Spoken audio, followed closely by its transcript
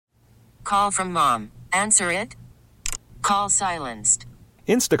Call from mom. Answer it. Call silenced.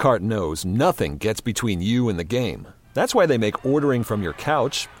 Instacart knows nothing gets between you and the game. That's why they make ordering from your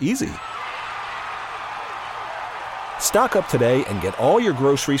couch easy. Stock up today and get all your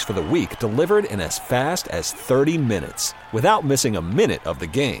groceries for the week delivered in as fast as 30 minutes without missing a minute of the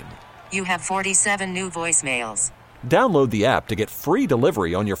game. You have 47 new voicemails. Download the app to get free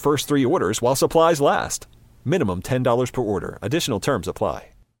delivery on your first 3 orders while supplies last. Minimum $10 per order. Additional terms apply.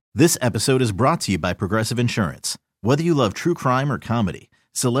 This episode is brought to you by Progressive Insurance. Whether you love true crime or comedy,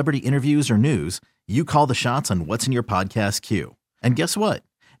 celebrity interviews or news, you call the shots on what's in your podcast queue. And guess what?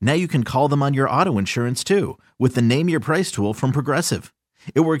 Now you can call them on your auto insurance too with the Name Your Price tool from Progressive.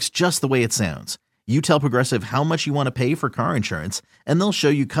 It works just the way it sounds. You tell Progressive how much you want to pay for car insurance, and they'll show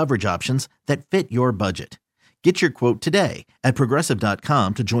you coverage options that fit your budget. Get your quote today at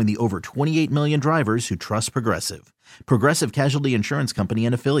Progressive.com to join the over 28 million drivers who trust Progressive. Progressive Casualty Insurance Company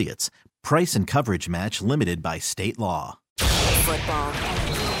and Affiliates. Price and coverage match limited by state law. Football,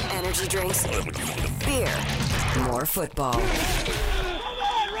 energy drinks, beer, more football.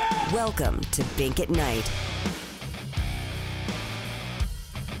 Welcome to Bink at Night.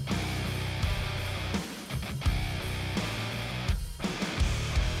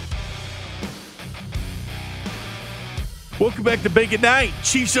 Welcome back to Bink at Night.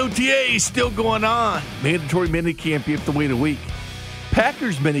 Chiefs OTA is still going on. Mandatory minicamp, you have to wait a week.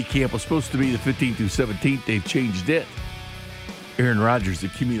 Packers minicamp was supposed to be the 15th through 17th. They've changed it. Aaron Rodgers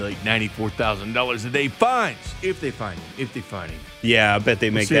accumulate $94,000 a day fines if they find him. Yeah, I bet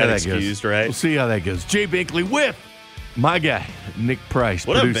they make that excused, right? We'll see how that goes. Jay Binkley with my guy, Nick Price.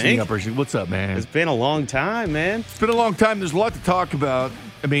 What up, producing Bink? operation. What's up, man? It's been a long time, man. It's been a long time. There's a lot to talk about.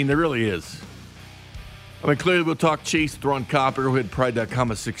 I mean, there really is. I mean, clearly we'll talk Chase, Thrawn Kopp, Arrowhead,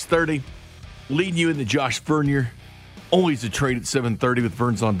 Pride.com at 6:30. Leading you in the Josh Vernier. Always a trade at 7:30 with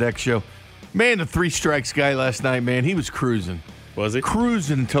Vern's on Deck show. Man, the 3 strikes guy last night, man, he was cruising. Was he?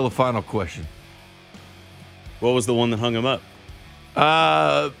 Cruising until the final question. What was the one that hung him up?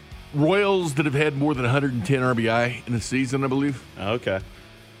 Royals that have had more than 110 RBI in a season, I believe. Oh, okay.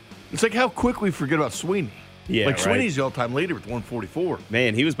 It's like how quick we forget about Sweeney. Yeah, like right. Sweeney's the all-time leader with 144.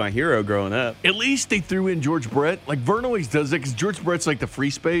 Man, he was my hero growing up. At least they threw in George Brett. Like Vern always does that because George Brett's like the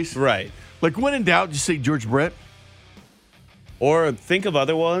free space. Right. Like when in doubt, just say George Brett. Or think of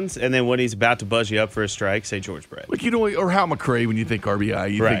other ones, and then when he's about to buzz you up for a strike, say George Brett. Like, or Hal McRae when you think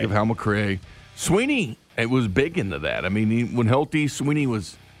RBI, you think of Hal McRae. Sweeney, it was big into that. I mean, when healthy, Sweeney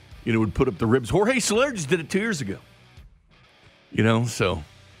was, would put up the ribs. Jorge Soler just did it 2 years ago.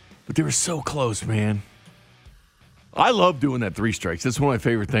 But they were so close, man. I love doing that 3 strikes. That's one of my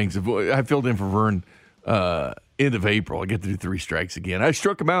favorite things. I filled in for Vern end of April. I get to do 3 strikes again. I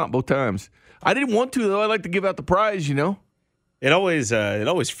struck him out both times. I didn't want to, though. I like to give out the prize, It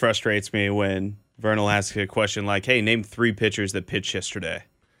always frustrates me when Vern will ask a question like, hey, name 3 pitchers that pitched yesterday.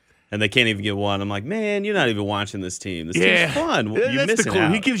 And they can't even get one. I'm like, man, you're not even watching this team. This team's fun. You're That's missing the clue.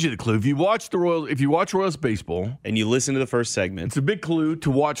 out. He gives you the clue. If you watch Royals baseball, and you listen to the first segment, it's a big clue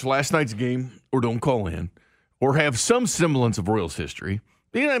to watch last night's game or don't call in or have some semblance of Royals history.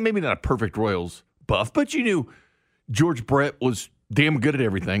 Maybe not a perfect Royals buff, but you knew George Brett was damn good at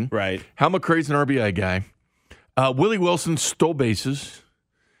everything. Right. Hal McRae's an RBI guy. Willie Wilson stole bases.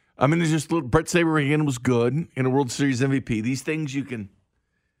 I mean, there's just Brett Saberhagen was good in a World Series MVP. These things you can,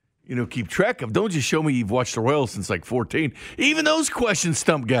 keep track of. Don't just show me you've watched the Royals since like 14. Even those questions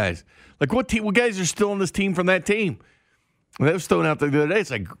stump guys. Like what guys are still on this team from that team? That was thrown out there the other day.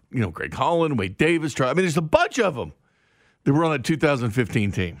 It's like, Greg Holland, Wade Davis. There's a bunch of them that were on that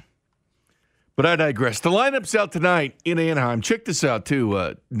 2015 team. But I digress. The lineup's out tonight in Anaheim. Check this out,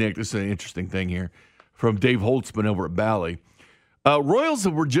 too, Nick. This is an interesting thing here from Dave Holtzman over at Bally. Royals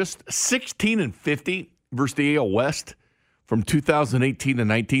were just 16-50 versus the AL West from 2018 to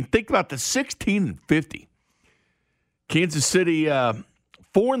 19. Think about the 16-50. Kansas City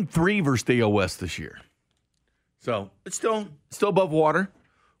 4-3 versus the AL West this year. So it's still above water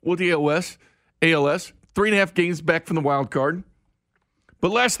with the ALS. 3.5 games back from the wild card.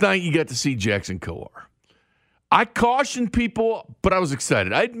 But last night you got to see Jackson Kowar. I cautioned people, but I was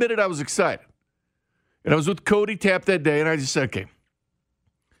excited. I admitted I was excited. And I was with Cody Tapp that day, and I just said, okay,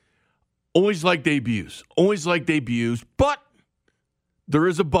 always like debuts, but there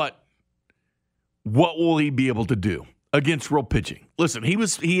is a but. What will he be able to do against real pitching? Listen, he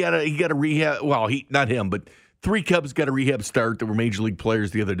got a rehab. Well, not him, but 3 Cubs got a rehab start that were major league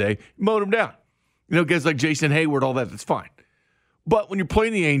players the other day. Mowed him down. Guys like Jason Hayward, all that's fine. But when you're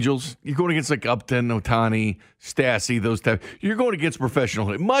playing the Angels, you're going against like Upton, Ohtani, Stassi, those types. You're going against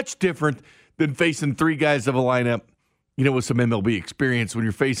professional. Much different than facing 3 guys of a lineup with some MLB experience when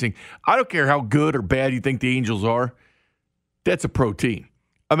you're facing, I don't care how good or bad you think the Angels are, that's a pro team.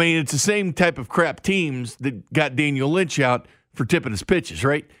 I mean, it's the same type of crap teams that got Daniel Lynch out for tipping his pitches,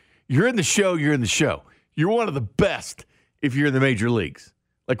 right? You're in the show, you're in the show. You're one of the best if you're in the major leagues.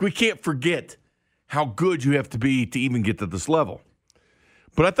 Like, we can't forget how good you have to be to even get to this level.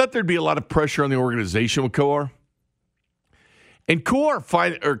 But I thought there'd be a lot of pressure on the organization with Kowar. And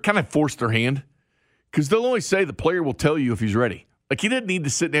Kowar kind of forced their hand because they'll only say the player will tell you if he's ready. Like, he didn't need to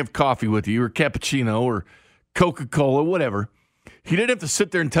sit and have coffee with you or cappuccino or Coca-Cola, whatever. He didn't have to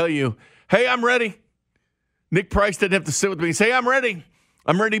sit there and tell you, hey, I'm ready. Nick Price didn't have to sit with me and say, I'm ready.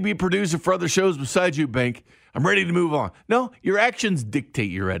 I'm ready to be a producer for other shows besides you, Bink. I'm ready to move on. No, your actions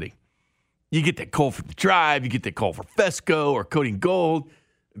dictate you're ready. You get that call for the Drive. You get that call for Fesco or Cody and Gold.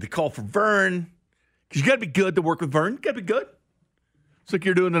 The call for Vern. Because you got to be good to work with Vern. You got to be good. It's like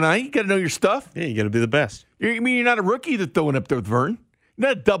you're doing tonight. You got to know your stuff. Yeah, you got to be the best. You're not a rookie that's throwing up there with Vern. You're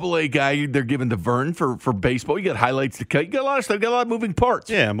not a double-A guy they're giving to Vern for baseball. You got highlights to cut. You got a lot of stuff. You got a lot of moving parts.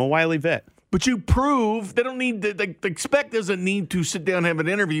 Yeah, I'm a wily vet. But you prove they don't need the spec doesn't need to sit down and have an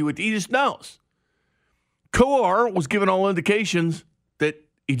interview with you. He just knows. Kowar was given all indications that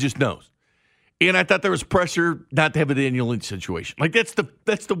he just knows. And I thought there was pressure not to have a Daniel Lynch situation. Like, that's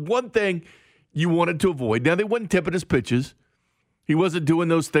the one thing you wanted to avoid. Now, they wasn't tipping his pitches. He wasn't doing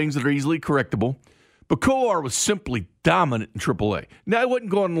those things that are easily correctable. But Kowar was simply dominant in AAA. Now, he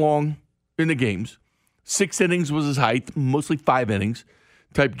wasn't going long in the games. 6 innings was his height, mostly 5 innings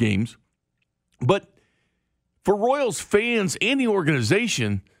type games. But for Royals fans and the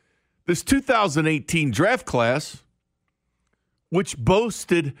organization, this 2018 draft class, which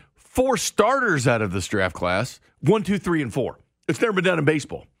boasted 4 starters out of this draft class, 1, 2, 3, and 4. It's never been done in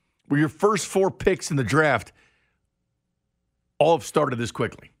baseball, where your first 4 picks in the draft all have started this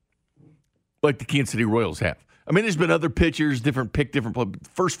quickly, like the Kansas City Royals have. I mean, there's been other pitchers, different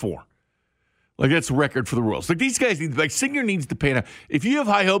first 4. Like, that's a record for the Royals. Like, these guys Singer needs to pan out. If you have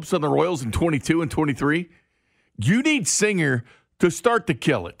high hopes on the Royals in 22 and 23, you need Singer to start to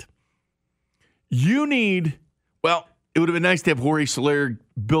kill it. You need, it would have been nice to have Jorge Soler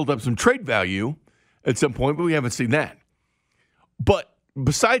build up some trade value at some point, but we haven't seen that. But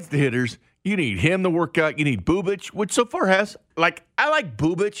besides the hitters, you need him to work out. You need Bubic, which so far has, I like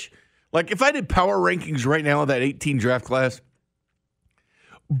Bubic. Like, if I did power rankings right now of that 18 draft class,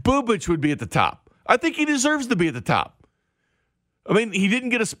 Bubic would be at the top. I think he deserves to be at the top. I mean, he didn't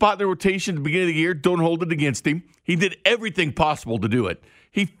get a spot in the rotation at the beginning of the year. Don't hold it against him. He did everything possible to do it.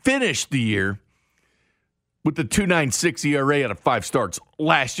 He finished the year with the 2.96 ERA out of 5 starts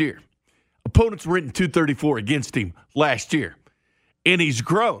last year. Opponents were hitting 234 against him last year. And he's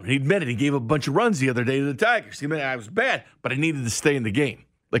grown. He admitted he gave a bunch of runs the other day to the Tigers. He admitted I was bad, but I needed to stay in the game.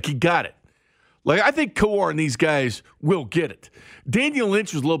 Like, he got it. Like, I think Kowar and these guys will get it. Daniel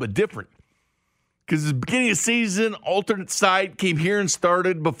Lynch was a little bit different because at the beginning of the season, alternate site came here and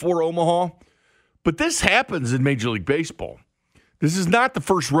started before Omaha. But this happens in Major League Baseball. This is not the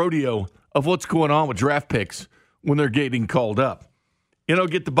first rodeo of what's going on with draft picks when they're getting called up. And I'll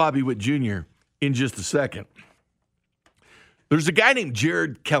get to Bobby Witt Jr. in just a second. There's a guy named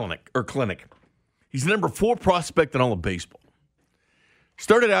Jared Kelenic. He's the number 4 prospect in all of baseball.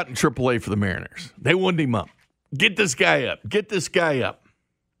 Started out in AAA for the Mariners. They wanted him up. Get this guy up. Get this guy up.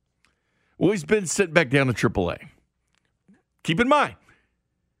 Well, he's been sent back down to AAA. Keep in mind,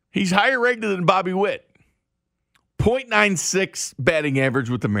 he's higher rated than Bobby Witt. .96 batting average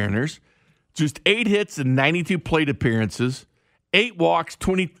with the Mariners. Just 8 hits and 92 plate appearances. 8 walks,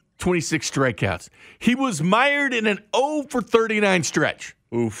 26 strikeouts. He was mired in an 0 for 39 stretch.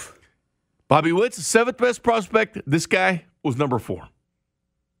 Oof. Bobby Witt's the 7th best prospect. This guy was number 4.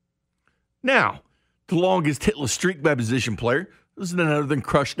 Now, the longest hitless streak by position player is none other than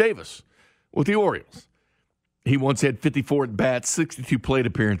Crush Davis with the Orioles. He once had 54 at-bats, 62 plate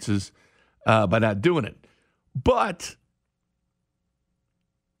appearances by not doing it. But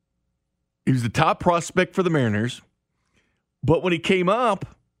he was the top prospect for the Mariners. But when he came up,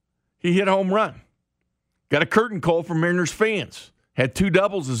 he hit a home run. Got a curtain call from Mariners fans. Had 2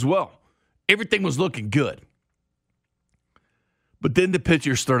 doubles as well. Everything was looking good. But then the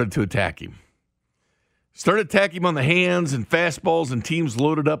pitcher started to attack him. Started attacking him on the hands and fastballs, and teams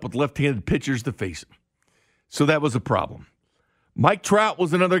loaded up with left-handed pitchers to face him. So that was a problem. Mike Trout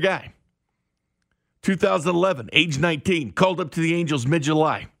was another guy. 2011, age 19, called up to the Angels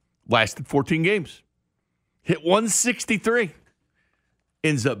mid-July. Lasted 14 games. Hit 163.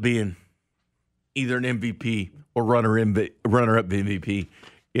 Ends up being either an MVP or runner-up MVP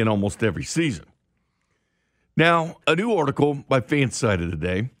in almost every season. Now, a new article by Fansided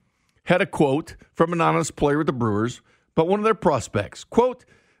today had a quote from an honest player with the Brewers about one of their prospects. Quote,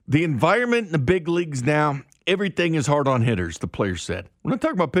 "The environment in the big leagues now, everything is hard on hitters," the player said. We're not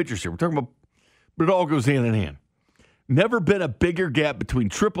talking about pitchers here. We're talking about, but it all goes hand in hand. Never been a bigger gap between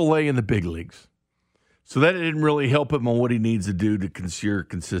AAA and the big leagues. So that didn't really help him on what he needs to do to ensure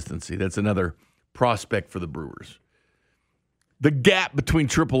consistency. That's another prospect for the Brewers. The gap between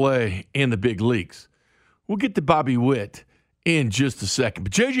AAA and the big leagues. We'll get to Bobby Witt in just a second.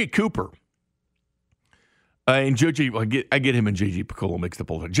 But J.J. Cooper and I get him and J.J. Piccolo mixed up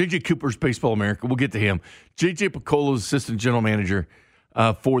all the time. J.J. Cooper's Baseball America. We'll get to him. J.J. Piccolo's assistant general manager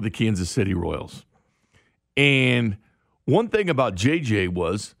for the Kansas City Royals. And one thing about J.J.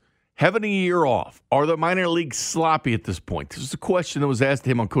 was having a year off. Are the minor leagues sloppy at this point? This is a question that was asked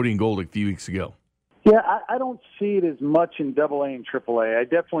to him on Cody and Gold a few weeks ago. Yeah, I don't see it as much in AA and AAA. I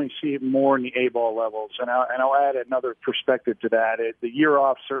definitely see it more in the A-ball levels, and I'll add another perspective to that. The year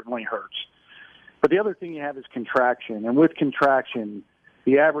off certainly hurts. But the other thing you have is contraction, and with contraction,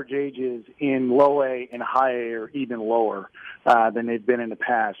 the average ages in low A and high A are even lower than they've been in the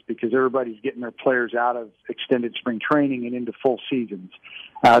past because everybody's getting their players out of extended spring training and into full seasons.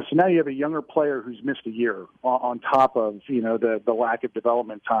 So now you have a younger player who's missed a year on top of, the lack of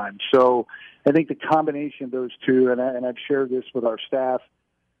development time. So I think the combination of those two, and I've shared this with our staff,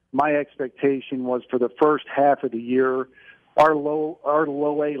 my expectation was for the first half of the year, our low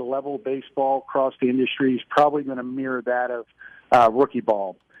A level baseball across the industry is probably going to mirror that of rookie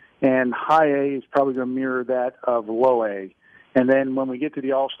ball. And high A is probably going to mirror that of low A. And then when we get to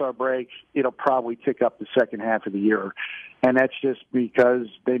the All-Star break, it'll probably tick up the second half of the year. And that's just because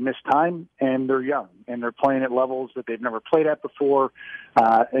they miss time and they're young and they're playing at levels that they've never played at before.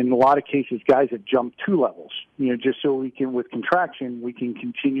 In a lot of cases, guys have jumped 2 levels, just so we can, with contraction, we can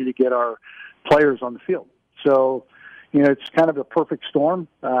continue to get our players on the field. So, it's kind of a perfect storm.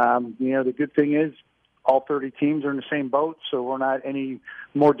 The good thing is all 30 teams are in the same boat, so we're not any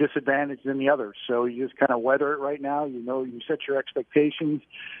more disadvantaged than the others. So you just kind of weather it right now. You set your expectations,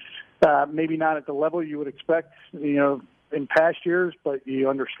 maybe not at the level you would expect, in past years, but you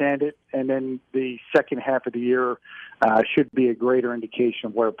understand it. And then the second half of the year should be a greater indication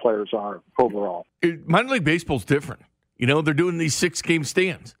of where players are overall. Minor league baseball's different. They're doing these 6-game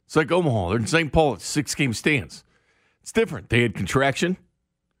stands. It's like Omaha. They're in St. Paul. It's 6-game stands. It's different. They had contraction.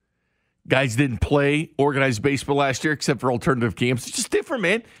 Guys didn't play organized baseball last year except for alternative camps. It's just different,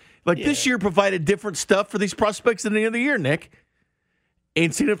 man. This year provided different stuff for these prospects than the other year, Nick.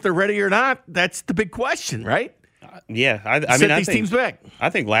 And seeing if they're ready or not, that's the big question, right? I think these teams back.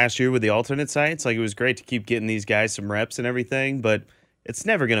 I think last year with the alternate sites, it was great to keep getting these guys some reps and everything, but it's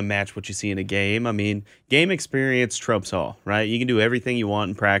never going to match what you see in a game. I mean, game experience trumps all, right? You can do everything you want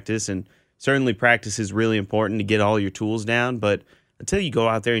in practice, and certainly practice is really important to get all your tools down, but until you go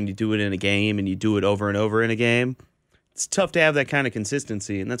out there and you do it in a game and you do it over and over in a game, it's tough to have that kind of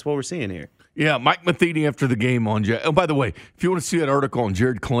consistency, and that's what we're seeing here. Yeah, Mike Matheny after the game on oh, by the way, if you want to see that article on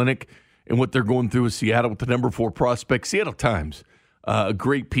Jared Clinic and what they're going through with Seattle with the number 4 prospect, Seattle Times, a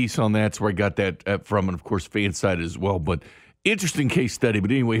great piece on that. That's where I got that from, and of course, fan side as well. But interesting case study.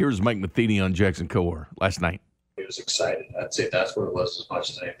 But anyway, here's Mike Matheny on Jackson Kowar last night. He was excited. I'd say that's what it was as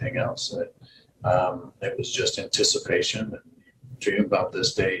much as anything else. It was just anticipation and dream about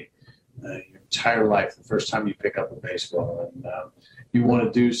this day your entire life, the first time you pick up a baseball. And you want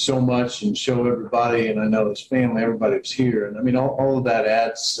to do so much and show everybody, and I know his family, everybody was here. And, I mean, all of that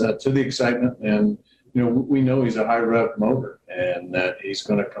adds to the excitement. And, we know he's a high-rev motor, and that he's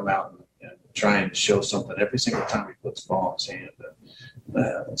going to come out and try and show something every single time he puts the ball in his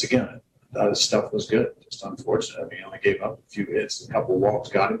hand. Once again, I thought his stuff was good. Just unfortunate. I mean, he only gave up a few hits. A couple of walks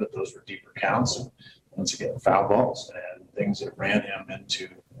got him, but those were deeper counts. And once again, foul balls and things that ran him into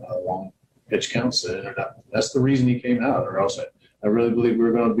long pitch counts that ended up. That's the reason he came out, or else I really believe we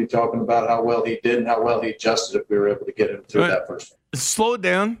were going to be talking about how well he did and how well he adjusted if we were able to get him through that first one. Slow it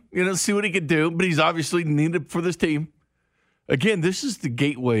down, see what he could do, but he's obviously needed for this team. Again, this is the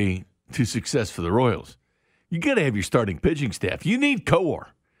gateway to success for the Royals. You got to have your starting pitching staff. You need Kowar.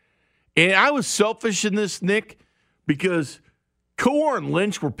 And I was selfish in this, Nick, because Kowar and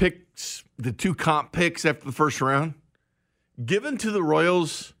Lynch were picks, the 2 comp picks after the first round, given to the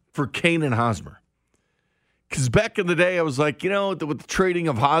Royals for Kane and Hosmer. Because back in the day, I was like, with the trading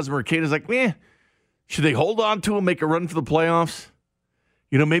of Hosmer, Kane is like, should they hold on to him, make a run for the playoffs?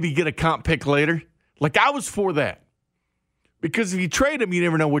 Maybe get a comp pick later. I was for that. Because if you trade him, you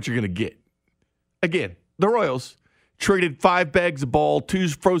never know what you're going to get. Again, the Royals traded 5 bags of ball, 2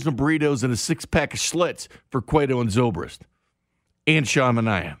 frozen burritos, and a 6-pack of Schlitz for Cueto and Zobrist and Sean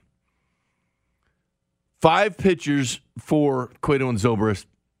Manaea. 5 pitchers for Cueto and Zobrist.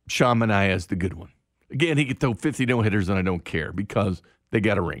 Sean Manaea is the good one. Again, he could throw 50 no-hitters, and I don't care because they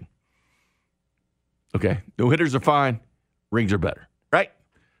got a ring. Okay? No-hitters are fine. Rings are better, right?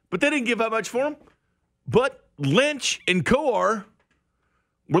 But they didn't give up much for him. But Lynch and Kowar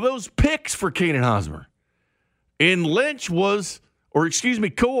were those picks for Kaden Hosmer. And Kowar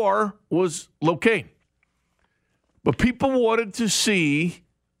was Locaine. But people wanted to see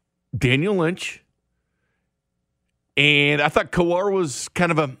Daniel Lynch. And I thought Kowar was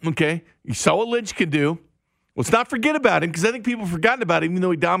kind of you saw what Lynch could do. Let's not forget about him because I think people have forgotten about him, even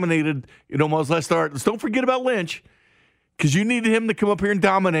though he dominated Omaha's last start. Let's don't forget about Lynch because you needed him to come up here and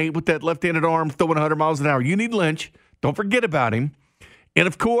dominate with that left-handed arm throwing 100 miles an hour. You need Lynch. Don't forget about him. And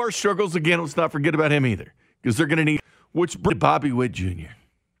if Kowar struggles again, let's not forget about him either because they're going to need Bobby Witt Jr.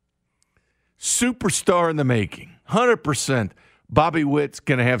 Superstar in the making. 100% Bobby Witt's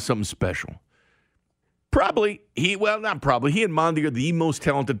going to have something special. He and Mondi are the most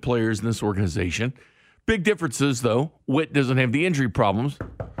talented players in this organization. Big differences, though. Witt doesn't have the injury problems,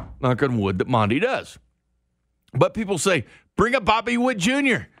 knock on wood, that Mondi does. But people say, bring up Bobby Witt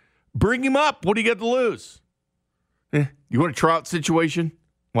Jr. Bring him up. What do you got to lose? You want a Trout situation?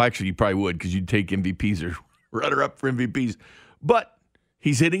 Well, actually, you probably would because you'd take MVPs or runner-up for MVPs. But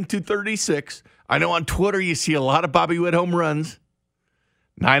he's hitting 236. I know on Twitter you see a lot of Bobby Witt home runs.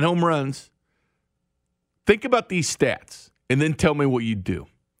 9 home runs. Think about these stats and then tell me what you do.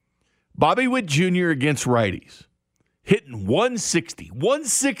 Bobby Witt Jr. against righties, hitting 160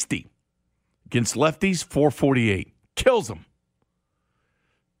 against lefties, 448. Kills them.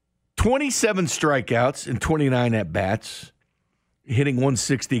 27 strikeouts and 29 at-bats, hitting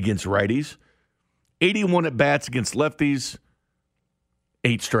 160 against righties. 81 at-bats against lefties,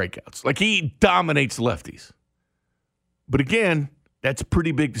 8 strikeouts. Like, he dominates lefties. But again, that's a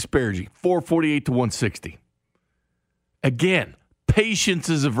pretty big disparity, 448 to 160. Again, patience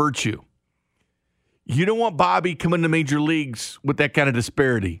is a virtue. You don't want Bobby coming to major leagues with that kind of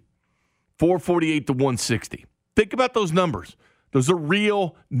disparity, 448 to 160. Think about those numbers. Those are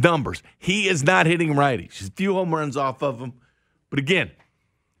real numbers. He is not hitting righties. Just a few home runs off of him. But again,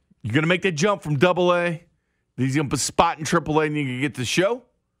 you're going to make that jump from AA. He's going to put a spot in AAA and you can get the show.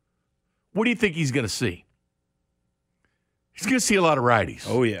 What do you think he's going to see? He's going to see a lot of righties.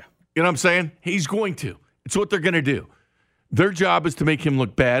 Oh, yeah. You know what I'm saying? He's going to. It's what they're going to do. Their job is to make him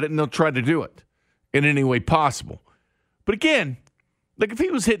look bad, and they'll try to do it in any way possible. But again, like if he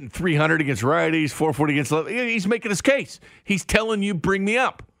was hitting 300 against righties, 440 against left, he's making his case. He's telling you, bring me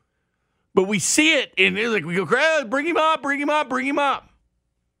up. But we see it, and we go, bring him up, bring him up, bring him up.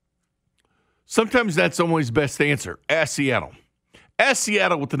 Sometimes that's always the best answer. Ask Seattle. Ask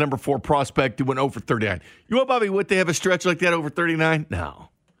Seattle with the number 4 prospect who went over 39. You want Bobby Witt to have a stretch like that over 39? No.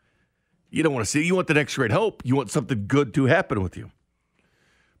 You don't want to see it. You want the next great hope. You want something good to happen with you.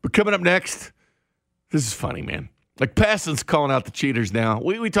 But coming up next, this is funny, man. Like Passon's calling out the cheaters now.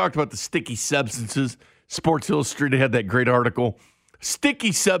 We talked about the sticky substances. Sports Illustrated had that great article.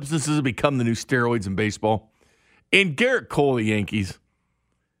 Sticky substances have become the new steroids in baseball. And Garrit Cole, the Yankees,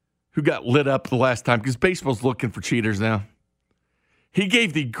 who got lit up the last time because baseball's looking for cheaters now. He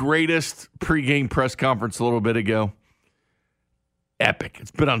gave the greatest pregame press conference a little bit ago. Epic.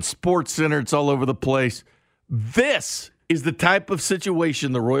 It's been on SportsCenter. It's all over the place. This is the type of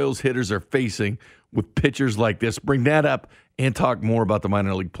situation the Royals hitters are facing with pitchers like this. Bring that up and talk more about the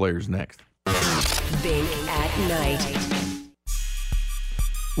minor league players next. Bink at night.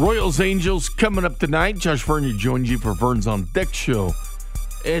 Royals Angels coming up tonight. Josh Vernier joins you for Vern's on Deck show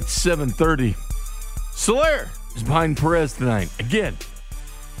at 7:30. Soler is behind Perez tonight. Again,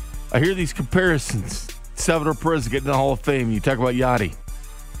 I hear these comparisons. Salvador Perez getting in the Hall of Fame. You talk about Yachty.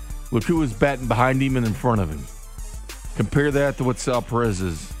 Look who was batting behind him and in front of him. Compare that to what Sal Perez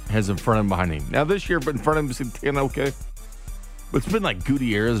has in front of him behind him. Now this year, but in front of him, Santana, okay. But it's been like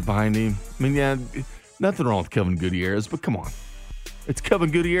Gutierrez behind him. I mean, yeah, nothing wrong with Kevin Gutierrez, but come on. It's Kevin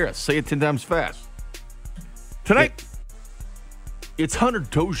Gutierrez. Say it 10 times fast. Tonight, it's Hunter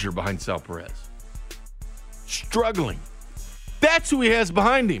Dozier behind Sal Perez. Struggling. That's who he has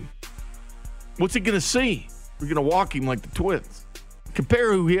behind him. What's he going to see? We're going to walk him like the Twins.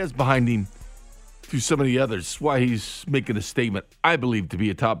 Compare who he has behind him to some of the others. Why he's making a statement, I believe, to be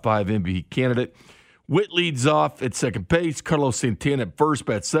a top 5 MVP candidate. Witt leads off at second base. Carlos Santana at first,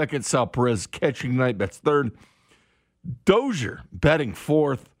 bats second. Sal Perez catching tonight, bats third. Dozier batting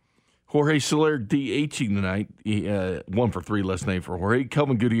fourth. Jorge Soler DHing tonight. He 1 for 3 last night for Jorge.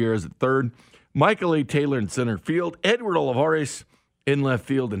 Kelvin Gutierrez at third. Michael A. Taylor in center field. Edward Olivares in left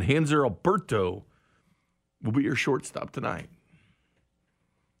field. And Hanser Alberto will be your shortstop tonight.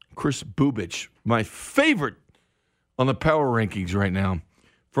 Chris Bubich, my favorite on the power rankings right now.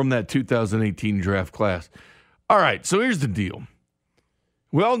 from that 2018 draft class. All right, so here's the deal.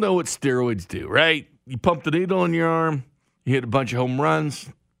 We all know what steroids do, right? You pump the needle in your arm, you hit a bunch of home runs.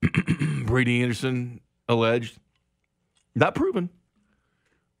 Brady Anderson, alleged. Not proven.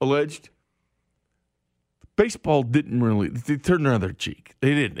 Alleged. Baseball didn't really, they turned another cheek.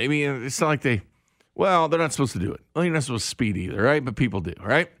 They didn't. I mean, it's not like they're not supposed to do it. Well, you're not supposed to speed either, right? But people do,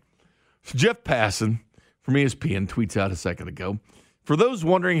 right? So Jeff Passan from ESPN tweets out a second ago. For those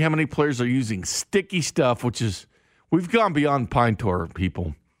wondering how many players are using sticky stuff, which is, we've gone beyond Pine Tar,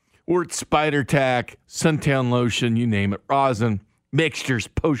 people. We're at Spider Tack, Suntown Lotion, you name it, rosin, mixtures,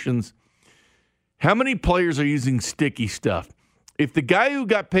 potions. How many players are using sticky stuff? If the guy who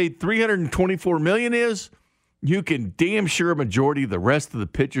got paid $324 million is, you can damn sure a majority of the rest of the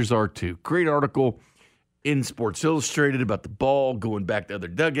pitchers are too. Great article in Sports Illustrated about the ball going back to other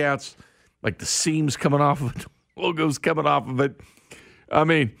dugouts, like the seams coming off of it, logos coming off of it. I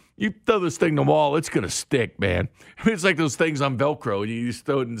mean, you throw this thing to the wall, it's going to stick, man. I mean, it's like those things on Velcro. You just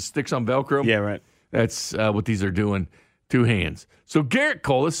throw it and it sticks on Velcro. Yeah, right. That's what these are doing. 2 hands. So Garrit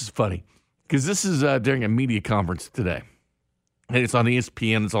Cole, this is funny, because this is during a media conference today. And it's on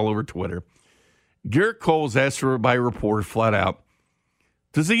ESPN. It's all over Twitter. Garrit Cole was asked by a reporter flat out,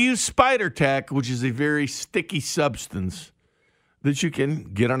 does he use Spider Tack, which is a very sticky substance that you can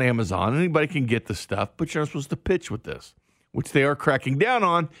get on Amazon? Anybody can get the stuff, but you're not supposed to pitch with this, which they are cracking down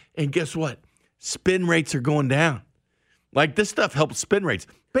on. And guess what? Spin rates are going down. Like, this stuff helps spin rates.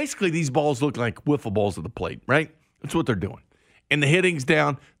 Basically, these balls look like wiffle balls at the plate, right? That's what they're doing. And the hitting's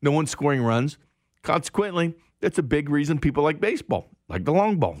down. No one's scoring runs. Consequently, that's a big reason people like baseball, like the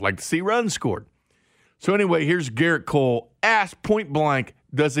long ball, like to see runs scored. So anyway, here's Garrit Cole asked point blank,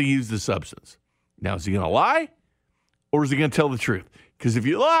 does he use the substance? Now, is he going to lie or is he going to tell the truth? Because if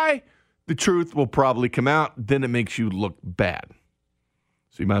you lie, the truth will probably come out. Then it makes you look bad.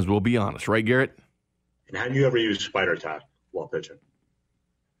 So you might as well be honest, right, Garrett? And have you ever used Spider Tack while pitching?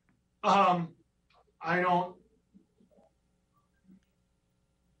 I don't.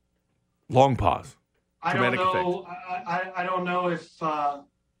 Long pause. I don't know. I don't know if. I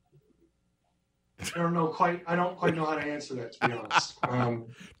don't quite know how to answer that, to be honest.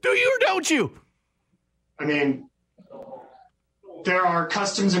 Do you or don't you? I mean, there are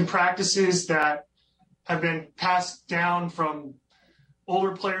customs and practices that have been passed down from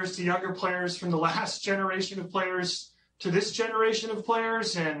older players to younger players, from the last generation of players to this generation of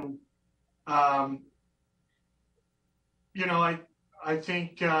players, and I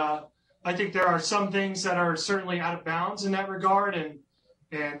think there are some things that are certainly out of bounds in that regard,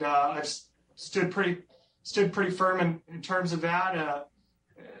 and I've stood pretty firm in terms of that,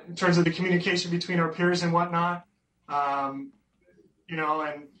 in terms of the communication between our peers and whatnot. And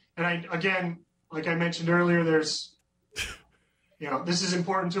I, again, like I mentioned earlier, there's, this is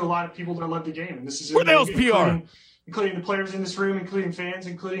important to a lot of people that love the game, and this is what else PR, including the players in this room, including fans,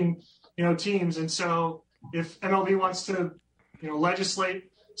 including teams. And so if MLB wants to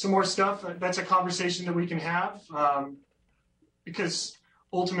legislate some more stuff, that's a conversation that we can have, because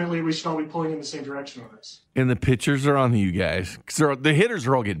ultimately we should all be pulling in the same direction on this. And the pitchers are on you guys, because the hitters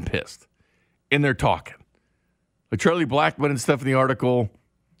are all getting pissed, and they're talking. Like Charlie Blackmon and stuff in the article,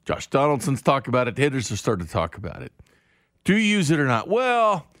 Josh Donaldson's talking about it. The hitters are starting to talk about it. Do you use it or not?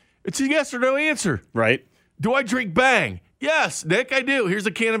 Well, it's a yes or no answer. Right. Do I drink Bang? Yes, Nick, I do. Here's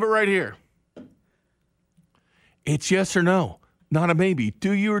a can of it right here. It's yes or no, not a maybe.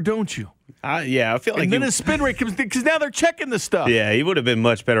 Do you or don't you? Yeah, I feel like. And then his spin rate comes because now they're checking the stuff. Yeah, he would have been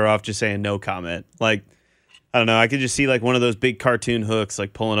much better off just saying no comment. Like, I don't know. I could just see like one of those big cartoon hooks,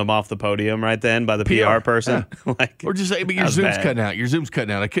 like pulling him off the podium right then by the PR person. Like, or just say, but your Zoom's cutting out. Your Zoom's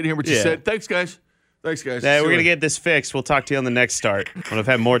cutting out. I couldn't hear what you said. Thanks, guys. Yeah, we're going to get this fixed. We'll talk to you on the next start when I've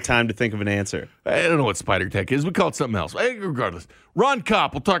had more time to think of an answer. I don't know what Spider Tech is. We call it something else. Regardless. Ron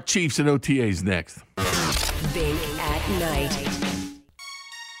Kopp. We'll talk Chiefs and OTAs next. Bink at night.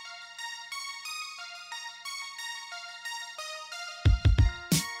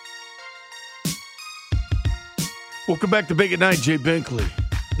 Welcome back to Bink at Night. Jay Binkley.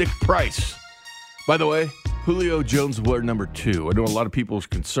 Nick Price. By the way, Julio Jones wore number 2. I know a lot of people are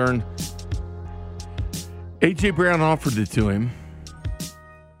concerned. A.J. Brown offered it to him,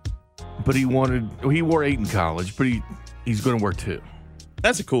 but he wore 8 in college, but he's going to wear 2.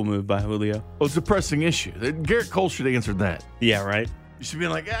 That's a cool move by Julio. Well, it's a pressing issue. Garrit Cole should have answered that. Yeah, right. You should be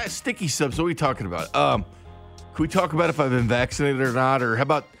like, sticky subs. What are we talking about? Can we talk about if I've been vaccinated or not? Or how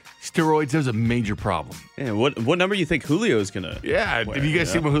about steroids? That was a major problem. Yeah, what number do you think Julio's going to wear? Have you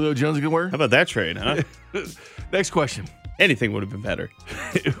guys seen what Julio Jones is going to wear? How about that trade, huh? Next question. Anything would have been better.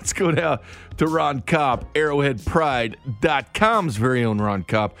 Let's go now to Ron Kopp, ArrowheadPride.com's very own Ron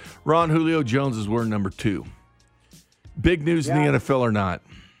Kopp. Ron, Julio Jones is wearing number 2. Big news in the NFL or not?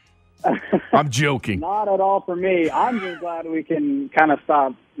 I'm joking. Not at all for me. I'm just glad we can kind of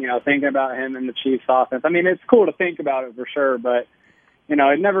stop, thinking about him and the Chiefs offense. I mean, it's cool to think about it for sure, but,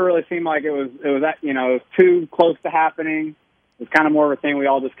 it never really seemed like it was too close to happening. It was kind of more of a thing we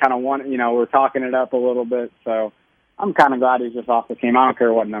all just kind of want, we're talking it up a little bit. So I'm kind of glad he's just off the team. I don't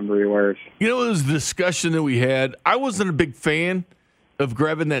care what number he wears. It was a discussion that we had. I wasn't a big fan of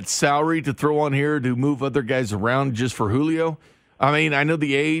grabbing that salary to throw on here to move other guys around just for Julio. I mean, I know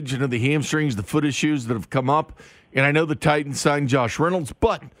the age, I know the hamstrings, the foot issues that have come up, and I know the Titans signed Josh Reynolds,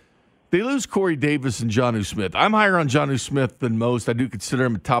 but they lose Corey Davis and Jonnu Smith. I'm higher on Jonnu Smith than most. I do consider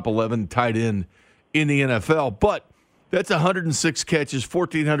him a top 11 tight end in the NFL, but that's 106 catches,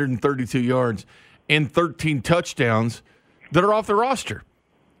 1,432 yards, and 13 touchdowns that are off the roster.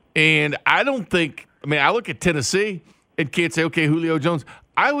 And I look at Tennessee and can't say, okay, Julio Jones.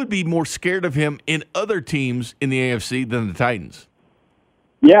 I would be more scared of him in other teams in the AFC than the Titans.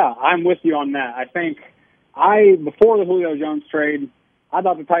 Yeah, I'm with you on that. I think before the Julio Jones trade, I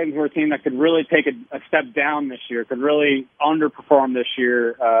thought the Titans were a team that could really take a step down this year, could really underperform this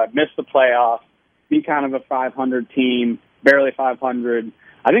year, miss the playoffs, be kind of a 500 team, barely 500.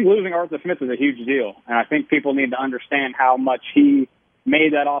 I think losing Arthur Smith is a huge deal, and I think people need to understand how much he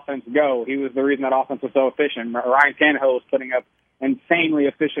made that offense go. He was the reason that offense was so efficient. Ryan Tannehill was putting up insanely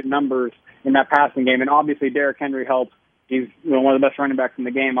efficient numbers in that passing game, and obviously Derrick Henry helped. He's one of the best running backs in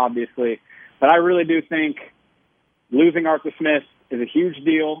the game, obviously. But I really do think losing Arthur Smith is a huge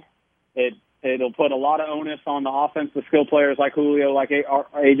deal. It'll put a lot of onus on the offensive skill players like Julio, like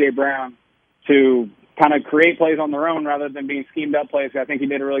A.J. Brown, to kind of create plays on their own rather than being schemed up plays. I think he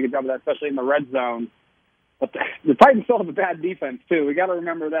did a really good job of that, especially in the red zone. But the Titans still have a bad defense, too. We got to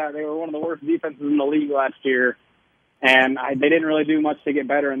remember that. They were one of the worst defenses in the league last year, and they didn't really do much to get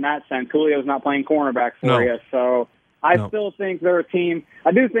better in that sense. Julio's not playing cornerback for you, so I still think they're a team.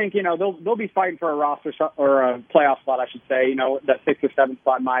 I do think, they'll be fighting for a roster or a playoff spot, I should say, that 6th or 7th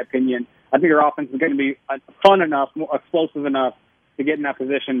spot, in my opinion. I think their offense is going to be fun enough, explosive enough to get in that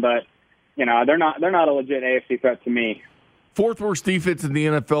position, but they're not a legit AFC threat to me. 4th worst defense in the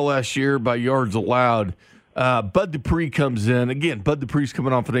NFL last year by yards allowed. Bud Dupree comes in. Again, Bud Dupree's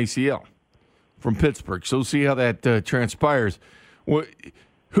coming off an ACL from Pittsburgh, so we'll see how that transpires. Who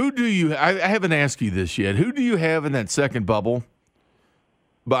do you – I haven't asked you this yet. Who do you have in that second bubble?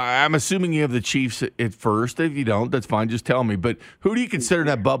 But I'm assuming you have the Chiefs at first. If you don't, that's fine. Just tell me. But who do you consider in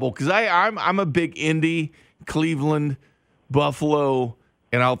that bubble? Because I'm a big Indy, Cleveland, Buffalo,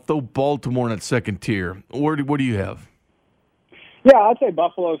 and I'll throw Baltimore in that second tier. What do you have? Yeah, I'd say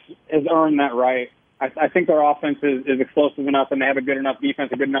Buffalo has earned that right. I think their offense is explosive enough, and they have a good enough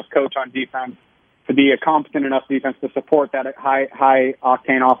defense, a good enough coach on defense to be a competent enough defense to support that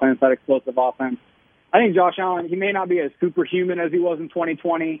high-octane offense, that explosive offense. I think Josh Allen, he may not be as superhuman as he was in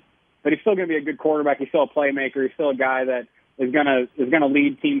 2020, but he's still going to be a good quarterback. He's still a playmaker. He's still a guy that is going to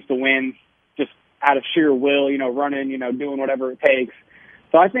lead teams to wins just out of sheer will, running, doing whatever it takes.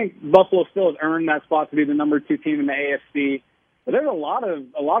 So I think Buffalo still has earned that spot to be the number 2 team in the AFC. But there's a lot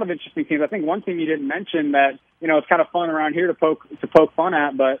of interesting teams. I think one team you didn't mention that, it's kind of fun around here to poke fun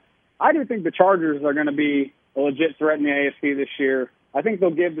at, but I do think the Chargers are going to be a legit threat in the AFC this year. I think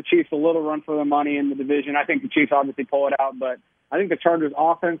they'll give the Chiefs a little run for the money in the division. I think the Chiefs obviously pull it out, but I think the Chargers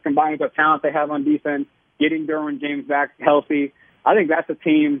offense combined with the talent they have on defense, getting Derwin James back healthy, I think that's a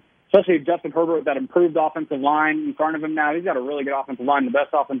team, especially Justin Herbert with that improved offensive line in front of him now. He's got a really good offensive line, the best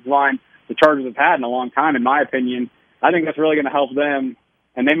offensive line the Chargers have had in a long time, in my opinion. I think that's really going to help them,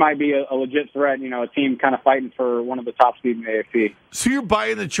 and they might be a legit threat, a team kind of fighting for one of the top seeds in the AFC. So you're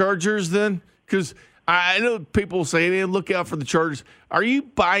buying the Chargers then? Because I know people say, hey, look out for the Chargers. Are you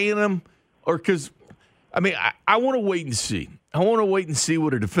buying them? Or because, I want to wait and see. I want to wait and see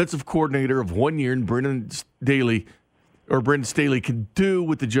what a defensive coordinator of 1 year in Brendan Staley can do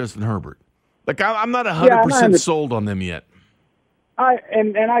with the Justin Herbert. Like, I'm not 100% sold on them yet. I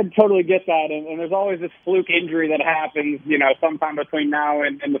totally get that, and there's always this fluke injury that happens, sometime between now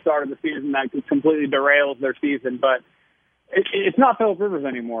and the start of the season that completely derails their season. But it's not Phillip Rivers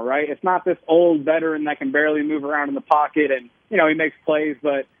anymore, right? It's not this old veteran that can barely move around in the pocket, and he makes plays,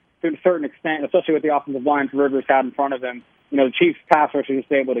 but to a certain extent, especially with the offensive line Rivers had in front of him, the Chiefs pass rush is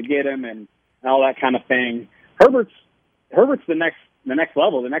just able to get him and all that kind of thing. Herbert's the next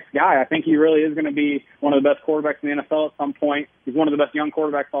level, the next guy. I think he really is going to be one of the best quarterbacks in the NFL at some point. He's one of the best young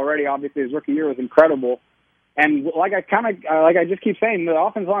quarterbacks already. Obviously, his rookie year was incredible. And like I just keep saying, the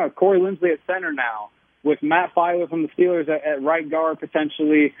offensive line with Corey Linsley at center now, with Matt Filer from the Steelers at right guard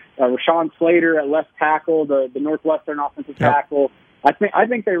potentially, Rashawn Slater at left tackle, the Northwestern offensive tackle. I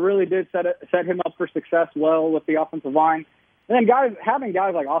think they really did set him up for success well with the offensive line. And then having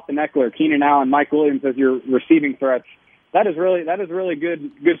guys like Austin Eckler, Keenan Allen, Mike Williams as your receiving threats, that is really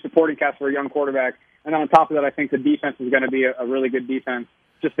good supporting cast for a young quarterback. And on top of that, I think the defense is going to be a really good defense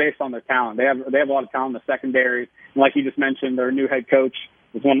just based on their talent. They have a lot of talent in the secondary. And like you just mentioned, their new head coach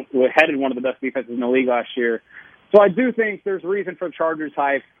headed one of the best defenses in the league last year. So I do think there's reason for the Chargers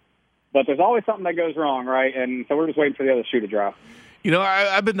hype, but there's always something that goes wrong, right? And so we're just waiting for the other shoe to drop.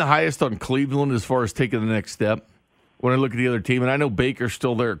 I've been the highest on Cleveland as far as taking the next step when I look at the other team, and I know Baker's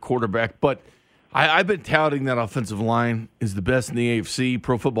still there at quarterback, but I've been touting that offensive line is the best in the AFC.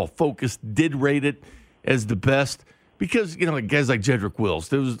 Pro Football Focus did rate it as the best because, guys like Jedrick Wills,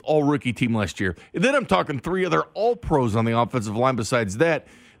 there was an all-rookie team last year. And then I'm talking 3 other all-pros on the offensive line besides that.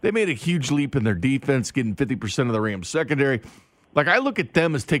 They made a huge leap in their defense, getting 50% of the Rams secondary. I look at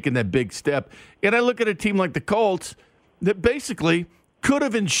them as taking that big step, and I look at a team like the Colts that basically could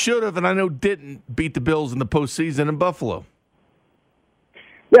have and should have, and I know didn't, beat the Bills in the postseason in Buffalo.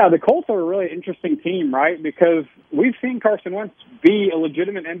 Yeah, the Colts are a really interesting team, right? Because we've seen Carson Wentz be a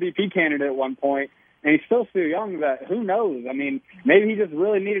legitimate MVP candidate at one point, and he's still so young that who knows? I mean, maybe he just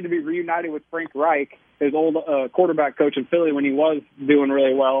really needed to be reunited with Frank Reich, his old quarterback coach in Philly when he was doing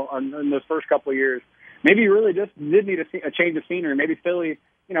really well in those first couple of years. Maybe he really just did need a change of scenery. Maybe Philly,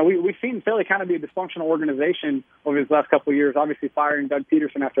 we've seen Philly kind of be a dysfunctional organization over these last couple of years, obviously firing Doug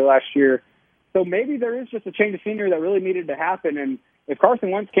Peterson after last year. So maybe there is just a change of scenery that really needed to happen. And if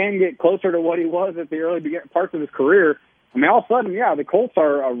Carson Wentz can get closer to what he was at the early parts of his career, I mean, all of a sudden, yeah, the Colts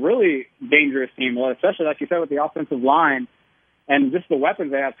are a really dangerous team, especially, like you said, with the offensive line and just the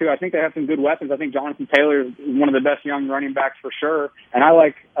weapons they have, too. I think they have some good weapons. I think Jonathan Taylor is one of the best young running backs for sure. And I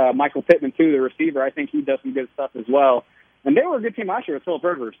like Michael Pittman, too, the receiver. I think he does some good stuff as well. And they were a good team last year with Phillip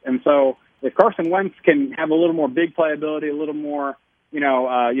Rivers. And so if Carson Wentz can have a little more big play ability, a little more,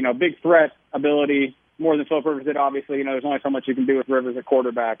 big threat ability, more than Phillip Rivers did, obviously, there's only so much you can do with Rivers at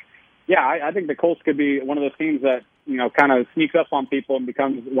quarterback. Yeah, I think the Colts could be one of those teams that, kind of sneaks up on people and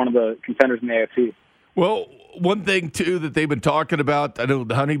becomes one of the contenders in the AFC. Well, one thing, too, that they've been talking about, I know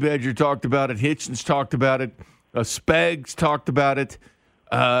the Honey Badger talked about it, Hitchens talked about it, Spags talked about it,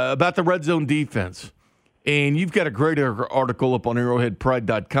 about the red zone defense. And you've got a great article up on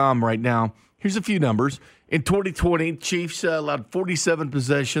arrowheadpride.com right now. Here's a few numbers. In 2020, Chiefs allowed 47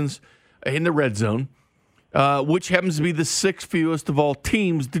 possessions in the red zone, which happens to be the 6th fewest of all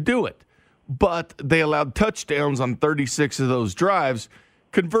teams to do it. But they allowed touchdowns on 36 of those drives,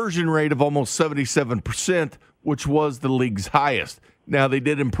 conversion rate of almost 77%, which was the league's highest. Now, they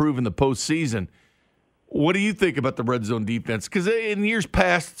did improve in the postseason. What do you think about the red zone defense? Because in years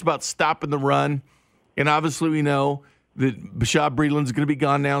past, it's about stopping the run. And obviously we know that Bashaud Breeland's going to be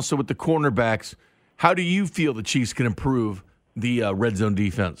gone now. So with the cornerbacks, how do you feel the Chiefs can improve the red zone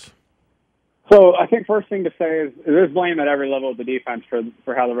defense? So I think first thing to say is there's blame at every level of the defense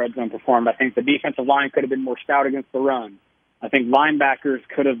for how the red zone performed. I think the defensive line could have been more stout against the run. I think linebackers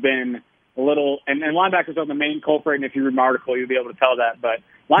could have been a little, and linebackers are the main culprit, and if you read my article, you'll be able to tell that. But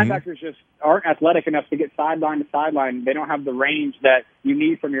linebackers just aren't athletic enough to get sideline to sideline. They don't have the range that you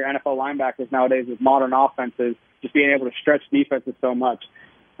need from your NFL linebackers nowadays with modern offenses, just being able to stretch defenses so much.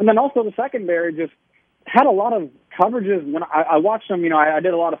 And then also the secondary just had a lot of coverages. When I watched them, I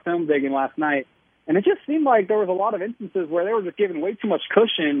did a lot of film digging last night, and it just seemed like there was a lot of instances where they were just giving way too much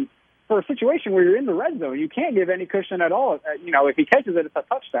cushion for a situation where you're in the red zone. You can't give any cushion at all. If he catches it, it's a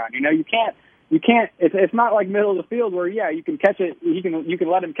touchdown. You can't. It's not like middle of the field where you can catch it. You can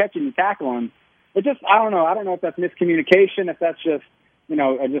let him catch it and tackle him. It just I don't know if that's miscommunication, if that's just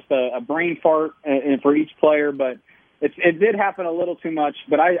a brain fart for each player, but. It did happen a little too much,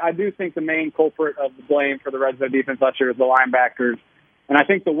 but I do think the main culprit of the blame for the red zone defense last year is the linebackers. And I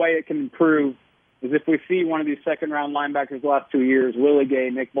think the way it can improve is if we see one of these second-round linebackers the last 2 years, Willie Gay,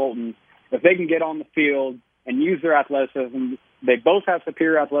 Nick Bolton, if they can get on the field and use their athleticism. They both have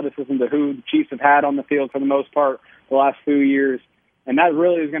superior athleticism to who the Chiefs have had on the field for the most part the last few years. And that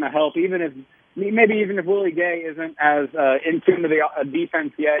really is going to help, even if Willie Gay isn't as in tune to the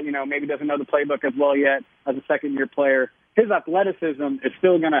defense yet, maybe doesn't know the playbook as well yet as a second-year player. His athleticism is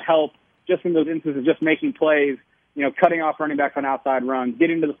still going to help just in those instances, just making plays, cutting off running backs on outside runs,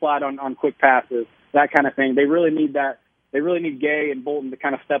 getting to the slot on quick passes, that kind of thing. They really need that. They really need Gay and Bolton to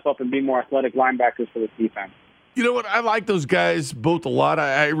kind of step up and be more athletic linebackers for this defense. You know what? I like those guys both a lot.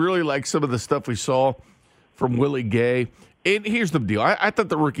 I really like some of the stuff we saw from Willie Gay. And here's the deal. I thought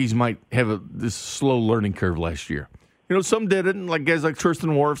the rookies might have this slow learning curve last year. Some didn't, like guys like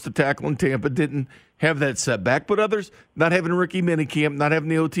Tristan Wirfs, the tackle in Tampa, didn't have that setback. But others, not having a rookie minicamp, not having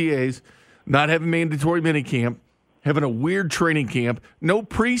the OTAs, not having mandatory minicamp, having a weird training camp, no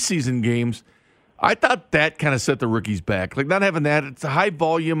preseason games. I thought that kind of set the rookies back. Like not having that, it's a high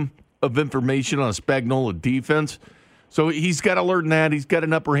volume of information on a Spagnuolo defense. So he's got to learn that. He's got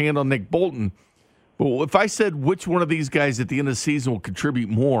an upper hand on Nick Bolton. But if I said which one of these guys at the end of the season will contribute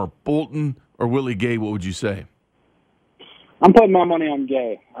more, Bolton or Willie Gay, what would you say? I'm putting my money on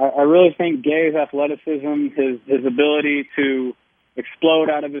Gay. I really think Gay's athleticism, his ability to explode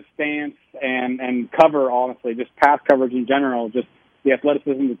out of his stance and cover, honestly, just pass coverage in general, just the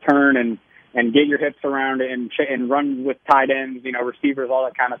athleticism to turn and get your hips around it and run with tight ends, receivers, all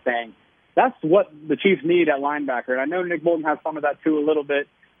that kind of thing. That's what the Chiefs need at linebacker. And I know Nick Bolton has some of that too a little bit,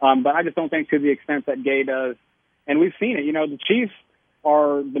 but I just don't think to the extent that Gay does. And we've seen it. The Chiefs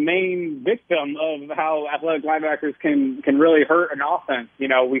are the main victim of how athletic linebackers can really hurt an offense.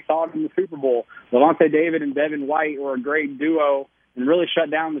 We saw it in the Super Bowl. Levante David and Devin White were a great duo and really shut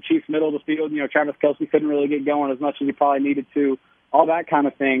down the Chiefs' middle of the field. Travis Kelce couldn't really get going as much as he probably needed to, all that kind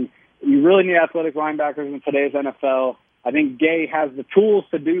of thing. You really need athletic linebackers in today's NFL. I think Gay has the tools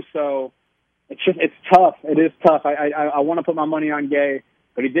to do so. It's tough. It is tough. I want to put my money on Gay,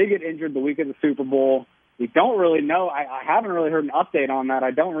 but he did get injured the week of the Super Bowl. We don't really know. I haven't really heard an update on that.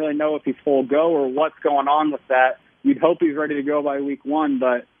 I don't really know if he's full go or what's going on with that. You'd hope he's ready to go by week 1,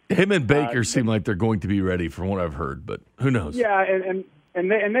 but him and Baker seem like they're going to be ready from what I've heard, but who knows? Yeah, and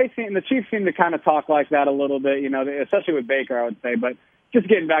the Chiefs seem to kind of talk like that a little bit, especially with Baker, I would say. But just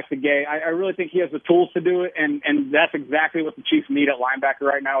getting back to Gay, I really think he has the tools to do it, and that's exactly what the Chiefs need at linebacker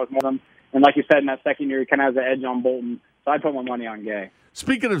right now is more of them. And like you said, in that secondary, he kind of has the edge on Bolton. So I'd put my money on Gay.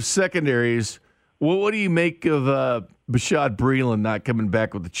 Speaking of secondaries, what do you make of Bashaud Breeland not coming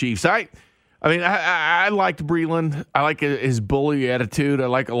back with the Chiefs? I liked Breeland. I like his bully attitude. I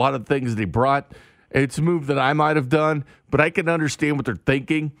like a lot of things that he brought. It's a move that I might have done, but I can understand what they're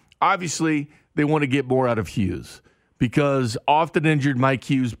thinking. Obviously, they want to get more out of Hughes because often injured Mike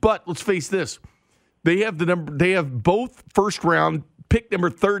Hughes. But let's face this: they have both first round pick number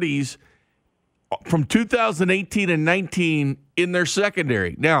 30s from 2018 and 19 in their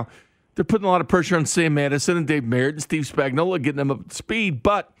secondary. Now, they're putting a lot of pressure on Sam Madison and Dave Merritt and Steve Spagnuolo, getting them up to speed.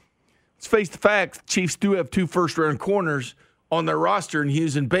 But let's face the facts, the Chiefs do have 2 first-round corners on their roster in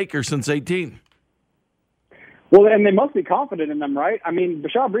Hughes and Baker since 18. Well, and they must be confident in them, right? I mean,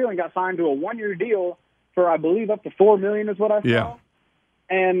 Bashaud Breeland got signed to a 1-year deal for, I believe, up to $4 million is what I saw. Yeah.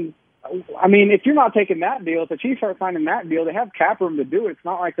 And I mean, if you're not taking that deal, if the Chiefs aren't signing that deal, they have cap room to do it. It's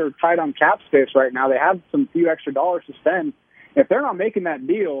not like they're tight on cap space right now. They have some few extra dollars to spend. If they're not making that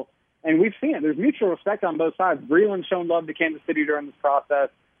deal, and we've seen it, there's mutual respect on both sides. Breeland's shown love to Kansas City during this process.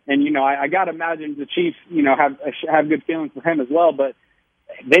 And, I got to imagine the Chiefs, have good feelings for him as well. But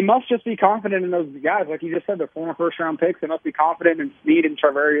they must just be confident in those guys. Like you just said, they're former first-round picks. They must be confident in Snead and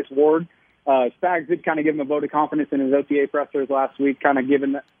Charvarius Ward. Spags did kind of give him a vote of confidence in his OTA pressers last week, kind of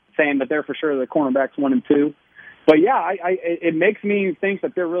saying that they're for sure the cornerbacks 1 and 2. But, yeah, it makes me think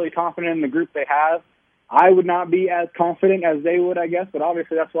that they're really confident in the group they have. I would not be as confident as they would, I guess, but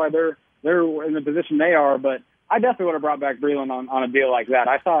obviously that's why they're in the position they are. But I definitely would have brought back Breeland on a deal like that.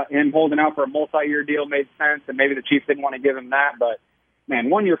 I thought him holding out for a multi-year deal made sense, and maybe the Chiefs didn't want to give him that. But, man,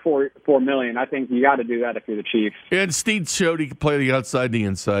 1 year, $4 million, I think you got to do that if you're the Chiefs. And Steed showed he could play the outside and the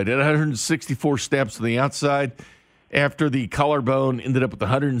inside. At 164 snaps on the outside after the collarbone, ended up with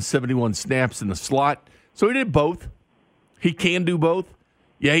 171 snaps in the slot. So he did both. He can do both.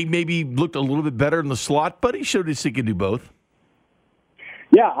 Yeah, he maybe looked a little bit better in the slot, but he showed us he could do both.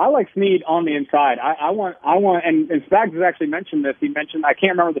 Yeah, I like Snead on the inside. I want, and Spags has actually mentioned this. He mentioned, I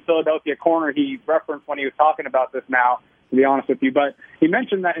can't remember the Philadelphia corner he referenced when he was talking about this now, to be honest with you, but he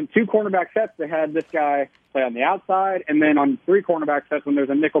mentioned that in 2 cornerback sets, they had this guy play on the outside, and then on 3 cornerback sets, when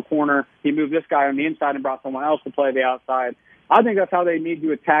there's a nickel corner, he moved this guy on the inside and brought someone else to play the outside. I think that's how they need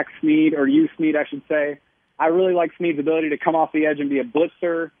to attack Snead, or use Snead, I should say. I really like Snead's ability to come off the edge and be a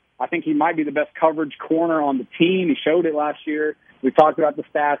blitzer. I think he might be the best coverage corner on the team. He showed it last year. We talked about the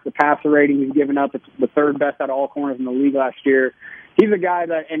stats, the passer rating he's given up. It's the 3rd best out of all corners in the league last year. He's a guy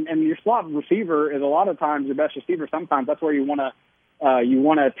that, and your slot receiver is a lot of times your best receiver. Sometimes that's where you want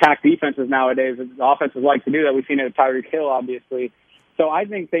to attack defenses nowadays. Offenses like to do that. We've seen it at Tyreek Hill, obviously. So I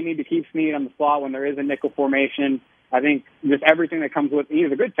think they need to keep Snead on the slot when there is a nickel formation. I think just everything that comes with,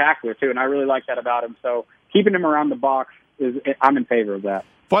 he's a good tackler too, and I really like that about him. So keeping him around the box I'm in favor of that.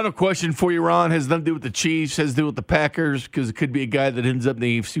 Final question for you, Ron. Has nothing to do with the Chiefs, has to do with the Packers, because it could be a guy that ends up in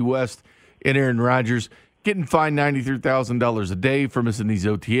the AFC West in Aaron Rodgers, getting fined $93,000 a day for missing these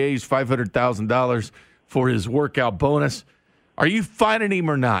OTAs, $500,000 for his workout bonus. Are you fining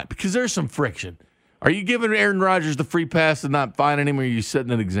him or not? Because there's some friction. Are you giving Aaron Rodgers the free pass and not fining him, or are you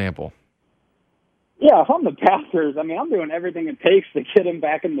setting an example? Yeah, if I'm the Packers, I mean, I'm doing everything it takes to get him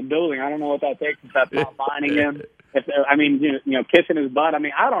back in the building. I don't know what that takes if that's not finding him. Kissing his butt. I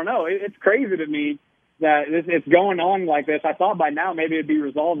mean, I don't know. It's crazy to me that it's going on like this. I thought by now maybe it'd be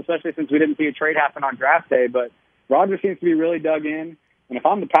resolved, especially since we didn't see a trade happen on draft day. But Rodgers seems to be really dug in. And if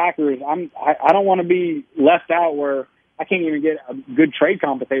I'm the Packers, I don't want to be left out where I can't even get a good trade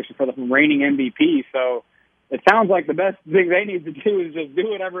compensation for the reigning MVP. So it sounds like the best thing they need to do is just do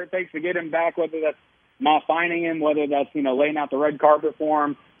whatever it takes to get him back, whether that's not fining him, whether that's, laying out the red carpet for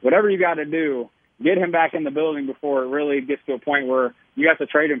him, whatever you got to do, get him back in the building before it really gets to a point where you have to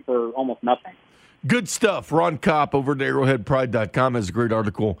trade him for almost nothing. Good stuff. Ron Kopp over at ArrowheadPride.com has a great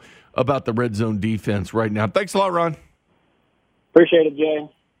article about the red zone defense right now. Thanks a lot, Ron. Appreciate it, Jay.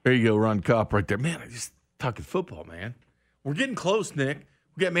 There you go, Ron Kopp right there. Man, I just talking football, man. We're getting close, Nick.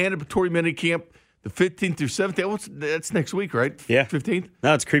 We got mandatory minicamp the 15th through 17th. That's next week, right? Yeah. 15th?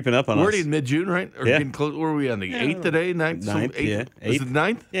 No, it's creeping up on us. We're already in mid-June, right? Or yeah. Getting close. Where are we on? The 8th today? 9th? 9th, yeah. 8th? Is it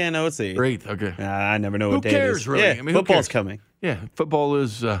 9th? Yeah, no, it's the 8th. Or 8th, okay. I never know who what day cares, it is. really? Yeah, I mean, football's coming. Yeah, football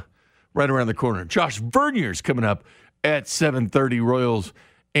is right around the corner. Josh Vernier's coming up at 7:30, Royals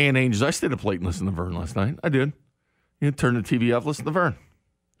and Angels. I stayed up late and listened to Vern last night. I did. Turn the TV off, listen to Vern.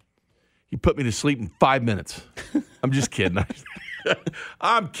 He put me to sleep in 5 minutes. I'm just kidding.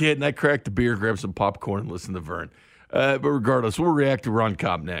 I'm kidding. I cracked the beer, grabbed some popcorn, and listened to Vern. But regardless, we'll react to Ron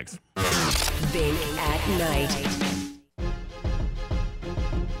Kopp next. Bink at night.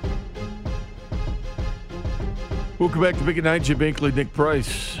 Welcome back to Bink at Night. Jay Binkley, Nick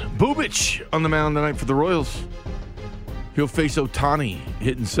Price. Bubic on the mound tonight for the Royals. He'll face Ohtani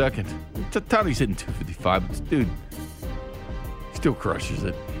hitting second. Ohtani's hitting 255, but dude, still crushes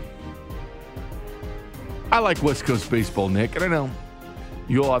it. I like West Coast baseball, Nick, and I know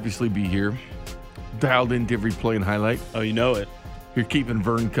you'll obviously be here, dialed into every play and highlight. Oh, you know it. You're keeping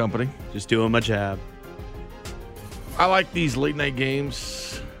Vern company. Just doing my job. I like these late night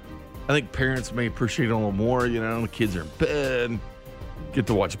games. I think parents may appreciate it a little more. The kids are in bed, get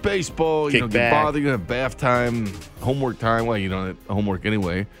to watch baseball. You don't get bothered. You don't have bath time, homework time. Well, you don't have homework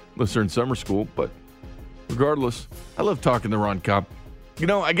anyway, unless they're in summer school. But regardless, I love talking to Ron Kopp.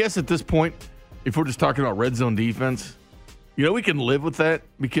 I guess at this point, if we're just talking about red zone defense, we can live with that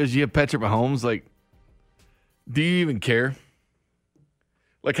because you have Patrick Mahomes. Like, do you even care?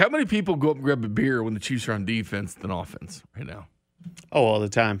 Like, how many people go up and grab a beer when the Chiefs are on defense than offense right now? Oh, all the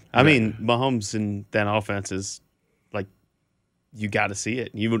time. I mean, Mahomes and that offense is like, you got to see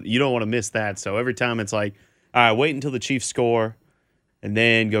it. You don't want to miss that. So every time it's like, all right, wait until the Chiefs score, and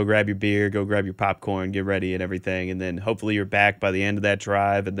then go grab your beer, go grab your popcorn, get ready and everything, and then hopefully you're back by the end of that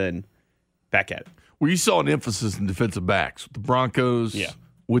drive, and then back at it. Well, you saw an emphasis in defensive backs with the Broncos,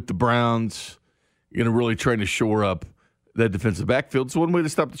 with the Browns, really trying to shore up that defensive backfield. It's one way to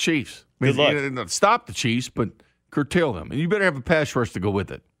stop the Chiefs. Good luck. Not stop the Chiefs, but curtail them. And you better have a pass rush to go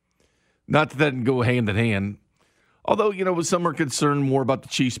with it. Not that doesn't go hand in hand. Although, some are concerned more about the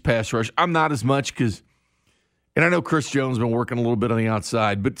Chiefs' pass rush. I'm not as much because, and I know Chris Jones has been working a little bit on the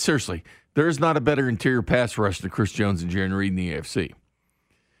outside, but seriously, there is not a better interior pass rush than Chris Jones and Jaron Reed in the AFC.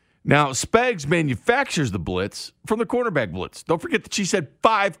 Now, Spags manufactures the blitz from the cornerback blitz. Don't forget the Chiefs had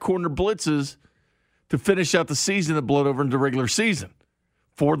 5 corner blitzes to finish out the season that bled over into the regular season.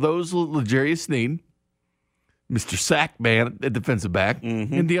 For those, L'Jarius Sneed, Mr. Sack Man at defensive back,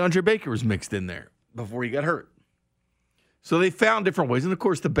 and DeAndre Baker was mixed in there before he got hurt. So they found different ways. And, of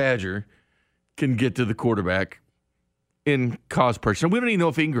course, the Badger can get to the quarterback and cause pressure. And we don't even know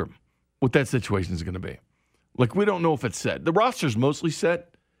if Ingram, what that situation is going to be. Like, we don't know if it's set. The roster's mostly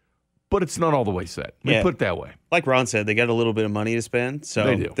set, but it's not all the way set. Let me put it that way. Like Ron said, they got a little bit of money to spend,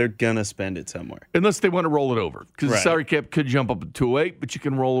 so they're going to spend it somewhere. Unless they want to roll it over. Because the salary cap could jump up to 208, but you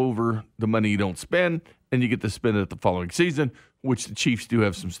can roll over the money you don't spend, and you get to spend it the following season, which the Chiefs do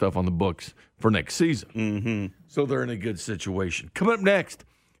have some stuff on the books for next season. Mm-hmm. So they're in a good situation. Coming up next,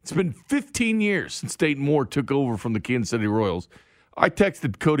 it's been 15 years since Dayton Moore took over from the Kansas City Royals. I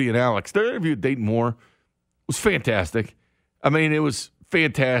texted Cody and Alex. Their interview with Dayton Moore was fantastic. I mean, it was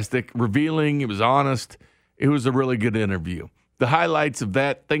fantastic, revealing. It was honest. It was a really good interview. The highlights of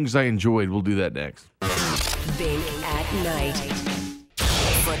that, things I enjoyed, we'll do that next. Bink at night.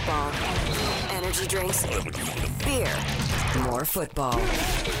 Football. Energy drinks. Beer. More football.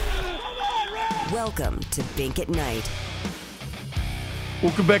 Welcome to Bink at Night.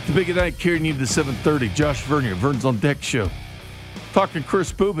 Welcome back to Bink at Night, carrying you to 7:30. Josh Vernier, Vern's on Deck show. Talking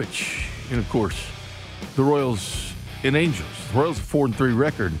Chris Bubic. And, of course, the Royals and Angels. The Royals have a 4-3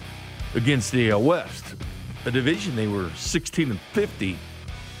 record against the West. A division they were 16-50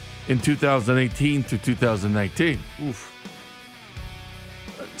 in 2018 through 2019. Oof.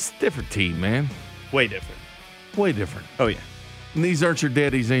 It's a different team, man. Way different. Way different. Oh, yeah. And these aren't your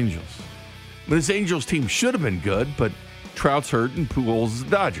daddy's Angels. But this Angels team should have been good, but Trout's hurt and Pujols is a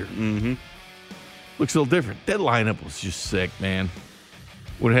Dodger. Mm-hmm. Looks a little different. That lineup was just sick, man.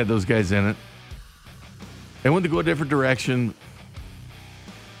 Would have had those guys in it. They wanted to go a different direction.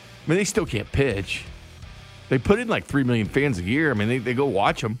 I mean, they still can't pitch. They put in like 3 million fans a year. I mean, they go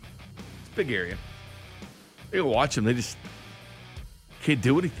watch them. It's a big area. They go watch them. They just can't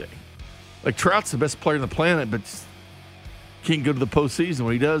do anything. Like, Trout's the best player on the planet, but can't go to the postseason.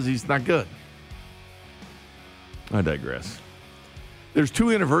 When he does, he's not good. I digress. There's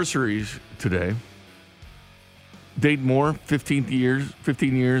 2 anniversaries today. Dayton Moore, 15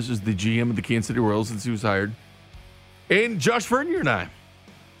 years as the GM of the Kansas City Royals since he was hired. And Josh Vernier and I.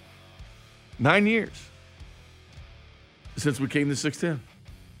 9 years since we came to 610.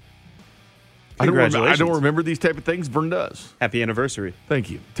 Congratulations. I don't remember these type of things. Vern does. Happy anniversary. Thank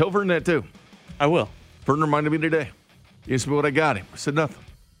you. Tell Vern that too. I will. Vern reminded me today. He asked me what I got him. I said nothing.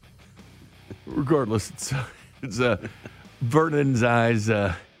 Regardless, it's Vernon's eyes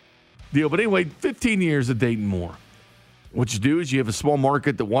deal. But anyway, 15 years of Dayton Moore. What you do is you have a small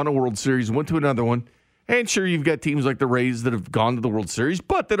market that won a World Series, went to another one, and sure, you've got teams like the Rays that have gone to the World Series,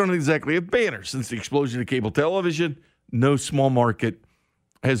 but they don't exactly have banners. Since the explosion of cable television, no small market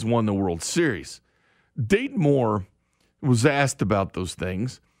has won the World Series. Dayton Moore was asked about those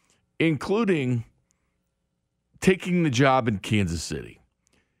things, including taking the job in Kansas City.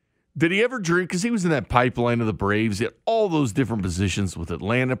 Did he ever dream? Because he was in that pipeline of the Braves. He had all those different positions with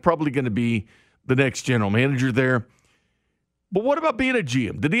Atlanta, probably going to be the next general manager there. But what about being a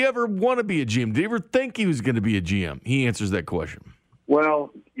GM? Did he ever want to be a GM? Did he ever think he was going to be a GM? He answers that question.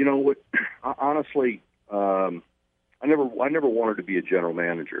 Well, you know what? Honestly, I never wanted to be a general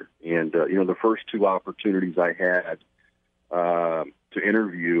manager. And the first 2 opportunities I had to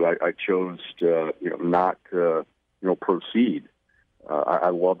interview, I chose to not proceed. I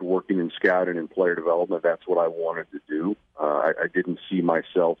loved working in scouting and player development. That's what I wanted to do. I didn't see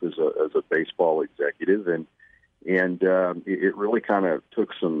myself as a baseball executive, and it really kind of took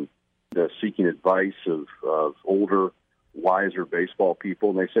some seeking advice of older, wiser baseball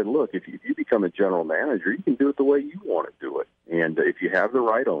people, and they said, "Look, if you become a general manager, you can do it the way you want to do it, and if you have the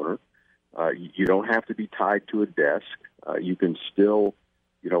right owner, you don't have to be tied to a desk. You can still,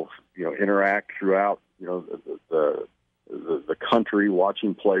 interact throughout, the country,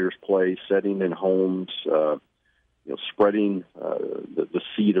 watching players play, setting in homes, spreading the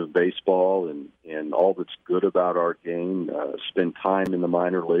seed of baseball and all that's good about our game, spend time in the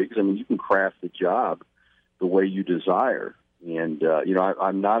minor leagues. I mean, you can craft the job the way you desire. And,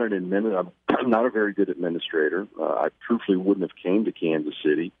 I'm not I'm not a very good administrator. I truthfully wouldn't have came to Kansas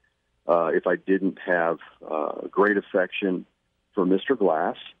City if I didn't have great affection for Mr.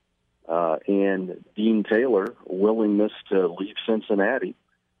 Glass and Dean Taylor, willingness to leave Cincinnati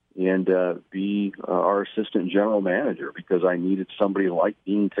and be our assistant general manager, because I needed somebody like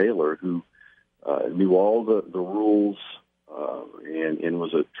Dean Taylor who knew all the rules and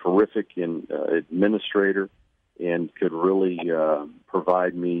was a terrific administrator and could really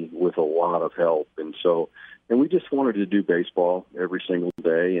provide me with a lot of help. And we just wanted to do baseball every single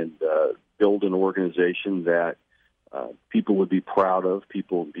day and build an organization that people would be proud of,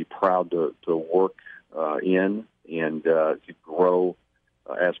 people would be proud to work in, and to grow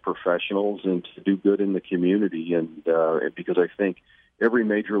as professionals and to do good in the community. And because I think every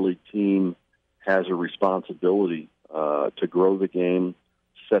major league team has a responsibility to grow the game,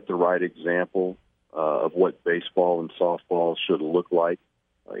 set the right example of what baseball and softball should look like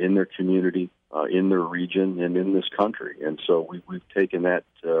in their community, in their region, and in this country. And so we've taken that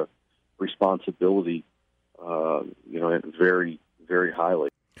responsibility, very, very highly.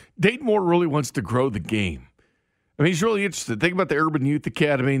 Dayton Moore really wants to grow the game. I mean, he's really interested. Think about the Urban Youth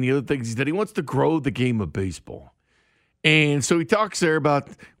Academy and the other things that he wants to grow the game of baseball. And so he talks there about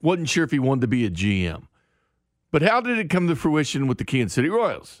wasn't sure if he wanted to be a GM. But how did it come to fruition with the Kansas City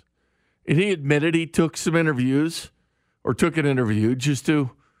Royals? And he admitted he took an interview just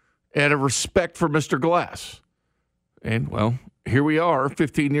to out of respect for Mr. Glass. And, well, here we are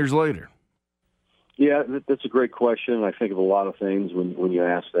 15 years later. Yeah, that's a great question. I think of a lot of things when you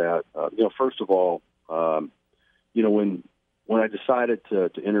ask that. First of all, when I decided to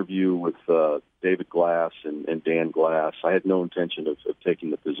interview with David Glass and Dan Glass, I had no intention of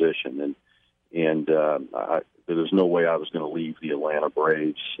taking the position, and there was no way I was going to leave the Atlanta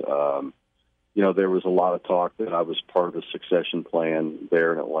Braves. there was a lot of talk that I was part of a succession plan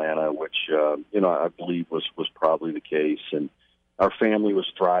there in Atlanta, which, I believe was probably the case. And our family was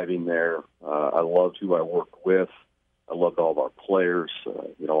thriving there. I loved who I worked with. I loved all of our players,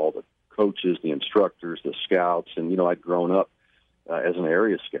 all the coaches, the instructors, the scouts. And, I'd grown up as an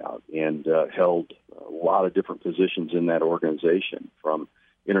area scout and held a lot of different positions in that organization, from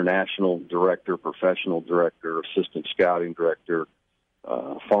international director, professional director, assistant scouting director,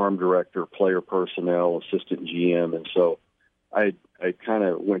 farm director, player personnel, assistant GM. And so I kind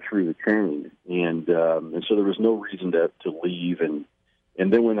of went through the chain, and so there was no reason to leave. And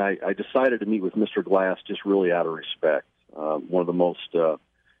then when I decided to meet with Mr. Glass, just really out of respect, one of the most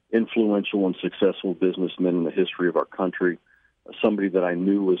influential and successful businessmen in the history of our country, somebody that I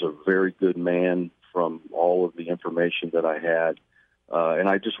knew was a very good man from all of the information that I had. And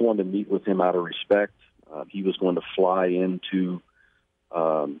I just wanted to meet with him out of respect. He was going to fly into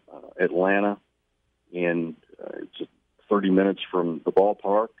Atlanta, and it's 30 minutes from the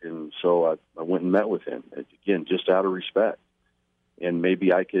ballpark. And so I went and met with him, again, just out of respect. And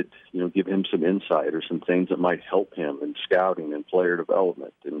maybe I could, give him some insight or some things that might help him in scouting and player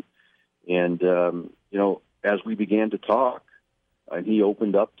development. And as we began to talk, and he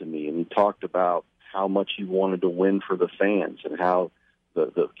opened up to me, and he talked about how much he wanted to win for the fans and how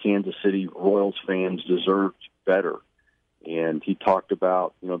the Kansas City Royals fans deserved better. And he talked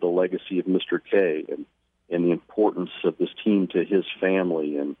about, the legacy of Mr. K and the importance of this team to his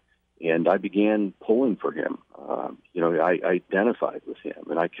family. And I began pulling for him. I identified with him,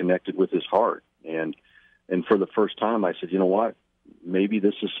 and I connected with his heart. And for the first time, I said, you know what? Maybe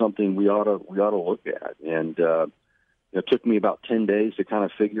this is something we ought to look at. And it took me about 10 days to kind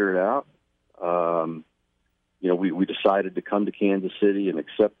of figure it out. We decided to come to Kansas City and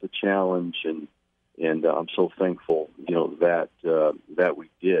accept the challenge, and I'm so thankful, that we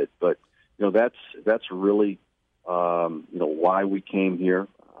did. But that's really why we came here.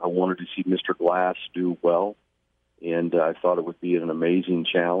 I wanted to see Mr. Glass do well, and I thought it would be an amazing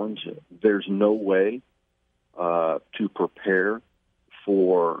challenge. There's no way to prepare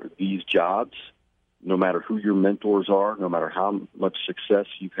for these jobs, no matter who your mentors are, no matter how much success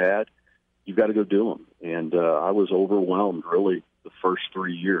you've had. You've got to go do them. And I was overwhelmed, really, the first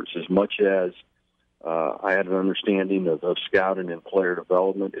 3 years. As much as I had an understanding of scouting and player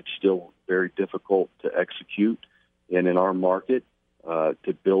development, it's still very difficult to execute. And in our market,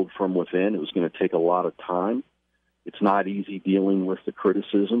 to build from within, it was going to take a lot of time. It's not easy dealing with the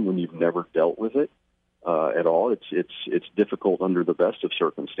criticism when you've never dealt with it at all. It's difficult under the best of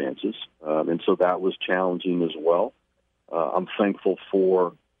circumstances. And so that was challenging as well. I'm thankful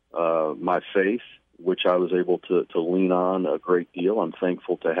for my faith, which I was able to lean on a great deal. I'm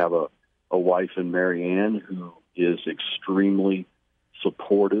thankful to have a wife in Marianne who is extremely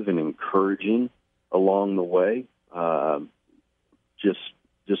supportive and encouraging along the way.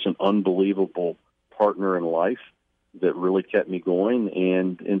 Just an unbelievable partner in life that really kept me going,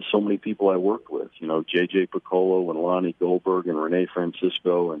 and so many people I worked with, J.J. Piccolo and Lonnie Goldberg and Renee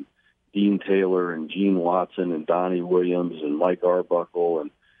Francisco and Dean Taylor and Gene Watson and Donnie Williams and Mike Arbuckle.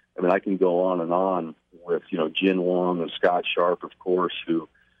 And I mean, I can go on with, Jin Wong and Scott Sharp, of course, who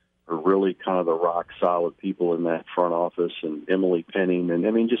are really kind of the rock-solid people in that front office, and Emily Penning. And,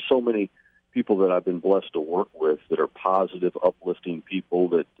 I mean, just so many people that I've been blessed to work with that are positive, uplifting people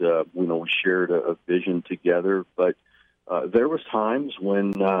that, we shared a vision together. But there was times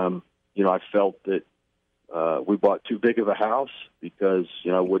when, I felt that we bought too big of a house because,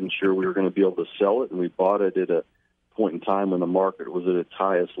 I wasn't sure we were going to be able to sell it, and we bought it at a point in time when the market was at its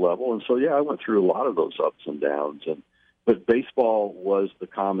highest level. And so, I went through a lot of those ups and downs. But baseball was the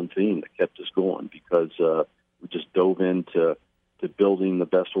common theme that kept us going because we just dove into building the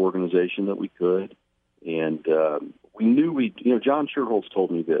best organization that we could. And we knew John Schuerholz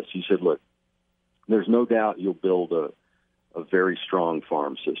told me this. He said, look, there's no doubt you'll build a very strong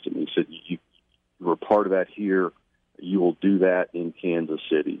farm system. He said, you were part of that here. You will do that in Kansas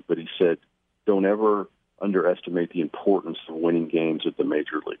City. But he said, don't ever underestimate the importance of winning games at the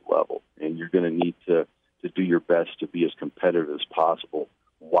major league level. And you're going to need to do your best to be as competitive as possible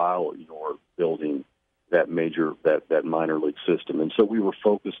while you're building that minor league system. And so we were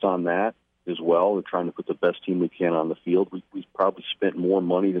focused on that as well, and trying to put the best team we can on the field. We probably spent more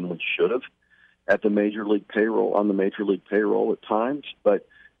money than we should have at the major league payroll, at times. But,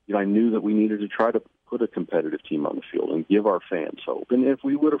 I knew that we needed to try to put a competitive team on the field and give our fans hope. And if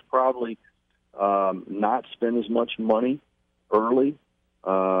we would have probably not spent as much money early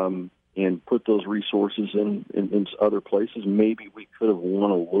and put those resources in other places, maybe we could have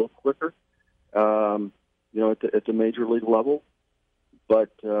won a little quicker, at the major league level. But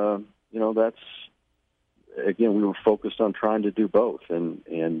that's, again, we were focused on trying to do both, and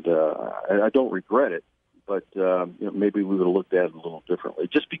I don't regret it, but maybe we would have looked at it a little differently,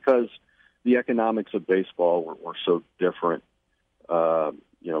 just because the economics of baseball were so different,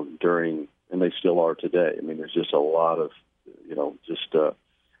 during, and they still are today. I mean, there's just a lot of,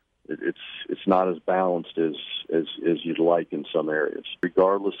 it's not as balanced as you'd like in some areas,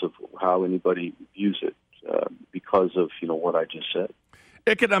 regardless of how anybody views it, because of what I just said.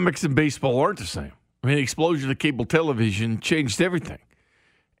 Economics in baseball aren't the same. I mean, the explosion of cable television changed everything.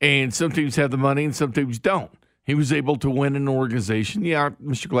 And some teams have the money and some teams don't. He was able to win an organization. Yeah,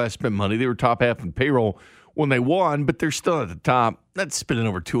 Mr. Glass spent money. They were top half in payroll when they won, but they're still at the top. That's spending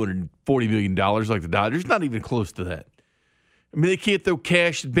over $240 million like the Dodgers. Not even close to that. I mean, they can't throw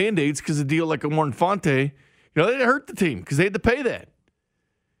cash at Band-Aids because a deal like a Warren Fonte, they hurt the team because they had to pay that.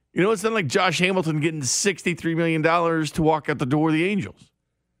 It's not like Josh Hamilton getting $63 million to walk out the door of the Angels.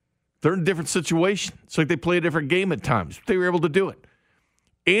 They're in a different situation. It's like they play a different game at times. But they were able to do it.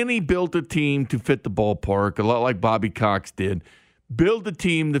 And he built a team to fit the ballpark, a lot like Bobby Cox did. Build a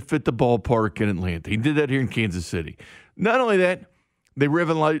team to fit the ballpark in Atlanta. He did that here in Kansas City. Not only that, they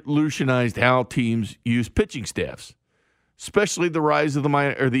revolutionized how teams use pitching staffs, especially the rise of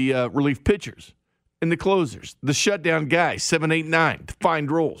the relief pitchers and the closers, the shutdown guys, 7, 8, 9,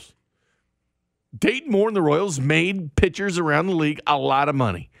 defined roles. Dayton Moore and the Royals made pitchers around the league a lot of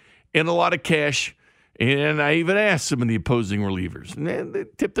money and a lot of cash. And I even asked some of the opposing relievers, and they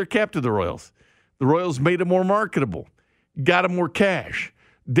tipped their cap to the Royals. The Royals made them more marketable, got them more cash.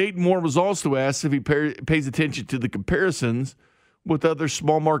 Dayton Moore was also asked if he pays attention to the comparisons with other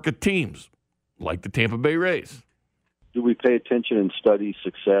small market teams, like the Tampa Bay Rays. Do we pay attention and study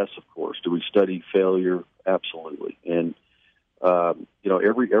success? Of course. Do we study failure? Absolutely. And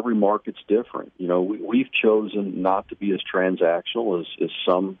every market's different. We've chosen not to be as transactional as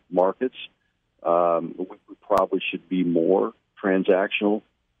some markets. We probably should be more transactional,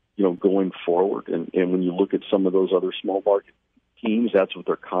 going forward. And when you look at some of those other small market teams, that's what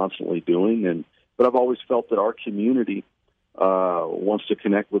they're constantly doing. But I've always felt that our community wants to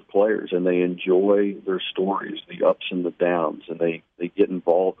connect with players, and they enjoy their stories, the ups and the downs, and they get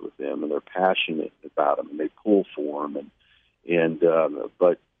involved with them, and they're passionate about them, and they pull for them.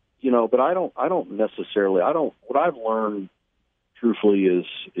 But I don't necessarily. What I've learned, truthfully, is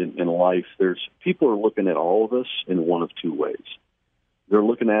in life, people are looking at all of us in one of two ways. They're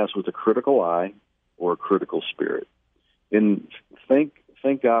looking at us with a critical eye or a critical spirit. And thank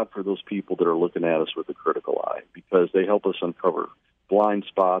God for those people that are looking at us with a critical eye, because they help us uncover blind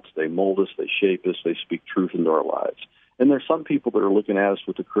spots, they mold us, they shape us, they speak truth into our lives. And there's some people that are looking at us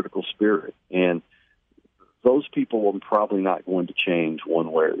with a critical spirit, and those people are probably not going to change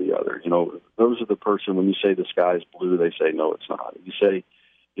one way or the other. Those are the person, when you say the sky's blue, they say, no, it's not. You say,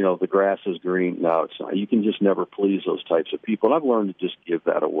 the grass is green, no, it's not. You can just never please those types of people. And I've learned to just give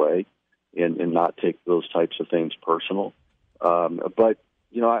that away and not take those types of things personal. But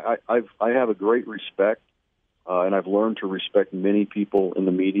I have a great respect, and I've learned to respect many people in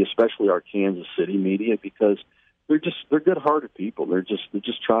the media, especially our Kansas City media, because they're good-hearted people. They're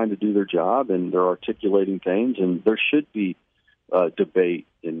just trying to do their job, and they're articulating things. And there should be debate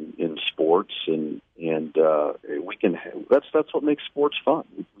in sports, and we can. That's what makes sports fun.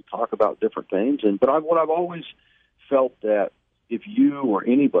 We talk about different things, but what I've always felt that if you or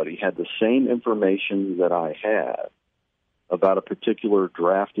anybody had the same information that I had about a particular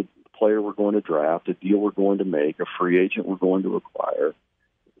drafted player we're going to draft, a deal we're going to make, a free agent we're going to acquire,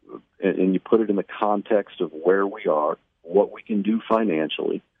 and you put it in the context of where we are, what we can do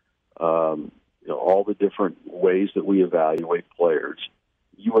financially, all the different ways that we evaluate players,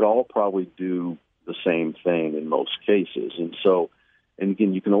 you would all probably do the same thing in most cases. And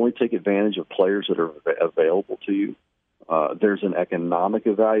again, you can only take advantage of players that are available to you. There's an economic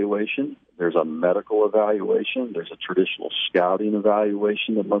evaluation. There's a medical evaluation. There's a traditional scouting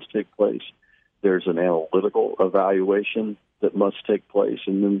evaluation that must take place. There's an analytical evaluation that must take place.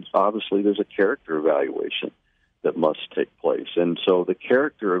 And then obviously there's a character evaluation that must take place. And so the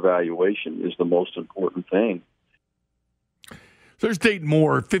character evaluation is the most important thing. There's Dayton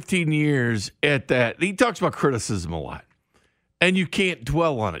Moore, 15 years at that. He talks about criticism a lot. And you can't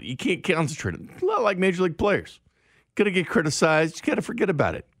dwell on it. You can't concentrate on it. It's a lot like Major League players. Going to get criticized. You got to forget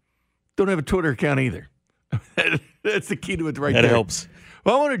about it. Don't have a Twitter account either. That's the key to it right there. That helps.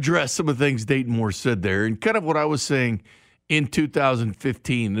 Well, I want to address some of the things Dayton Moore said there and kind of what I was saying in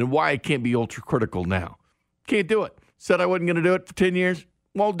 2015 and why I can't be ultra critical now. Can't do it. Said I wasn't going to do it for 10 years.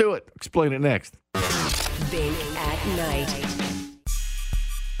 Won't do it. Explain it next. Bink at Night.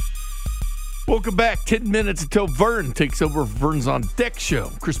 Welcome back. 10 minutes until Vern takes over Vern's on Deck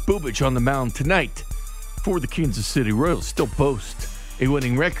show. Chris Bubich on the mound tonight for the Kansas City Royals. Still post a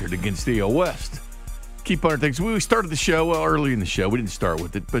winning record against the AL West. Keep on things. We started the show early in the show. We didn't start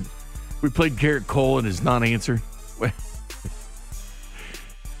with it, but we played Garrit Cole and his non-answer.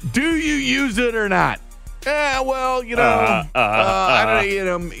 Do you use it or not? Well, I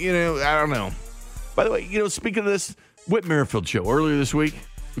don't know. By the way, speaking of this, Whit Merrifield show earlier this week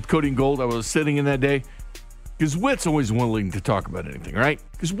with Cody and Gold, I was sitting in that day because Whit's always willing to talk about anything, right?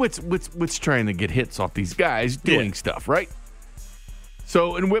 Because Whit's trying to get hits off these guys doing stuff, right?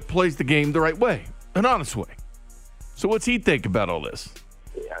 So, and Whit plays the game the right way, an honest way. So, what's he think about all this?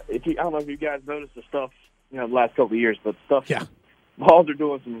 Yeah, I don't know if you guys noticed the stuff, the last couple of years, but stuff. Yeah. Balls are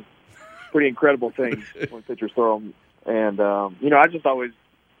doing some pretty incredible things when pitchers throw them. And, I just always,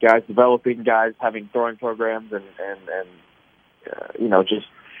 guys developing, guys having throwing programs and just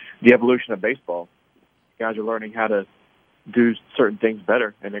the evolution of baseball. Guys are learning how to do certain things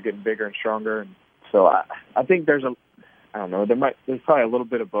better, and they're getting bigger and stronger. And so I think there's there's probably a little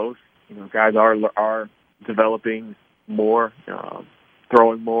bit of both. Guys are developing more,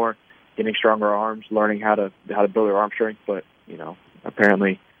 throwing more, getting stronger arms, learning how to build their arm strength. But,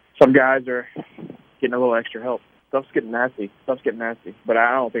 apparently some guys are getting a little extra help. Stuff's getting nasty. But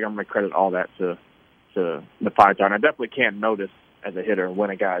I don't think I'm going to credit all that to the Pine Tar. And I definitely can't notice as a hitter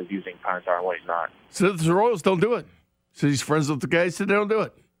when a guy is using Pine Tar and when he's not. So the Royals don't do it. So he's friends with the guys that don't do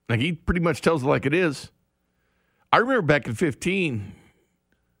it. Like, he pretty much tells it like it is. I remember back in 2015,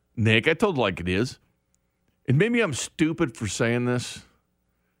 Nick, I told it like it is. And maybe I'm stupid for saying this,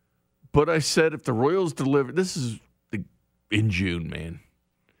 but I said if the Royals deliver, this is in June, man.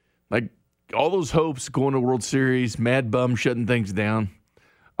 Like, all those hopes going to World Series, mad bum shutting things down.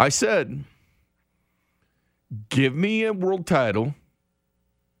 I said, give me a world title.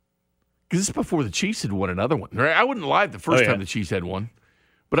 Because this is before the Chiefs had won another one. Right? I wasn't alive the first time the Chiefs had one.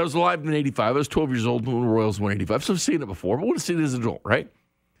 But I was alive in 85. I was 12 years old when the Royals won 85. So I've seen it before. But I want to see it as an adult, right?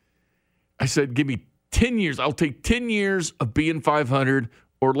 I said, give me 10 years. I'll take 10 years of being 500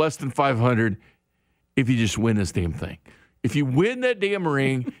 or less than 500 if you just win this damn thing. If you win that damn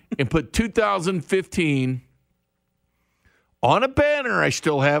ring and put 2015 on a banner I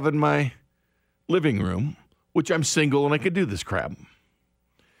still have in my living room, which I'm single and I could do this crap.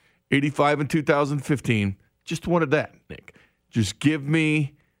 85 and 2015, just wanted that, Nick. Just give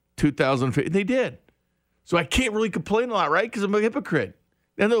me 2015. They did. So I can't really complain a lot, right? Because I'm a hypocrite.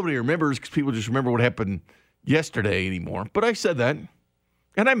 Now, nobody remembers because people just remember what happened yesterday anymore. But I said that,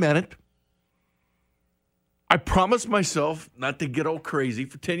 and I meant it. I promised myself not to get all crazy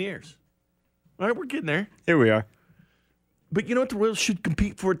for 10 years. All right, we're getting there. Here we are. But you know what? The Royals should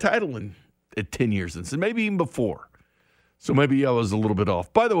compete for a title at 10 years, and maybe even before. So maybe I was a little bit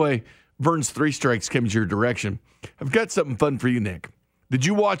off. By the way, Vern's 3 strikes comes your direction. I've got something fun for you, Nick. Did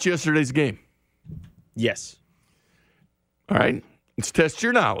you watch yesterday's game? Yes. All right. Let's test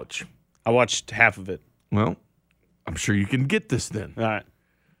your knowledge. I watched half of it. Well, I'm sure you can get this then. All right.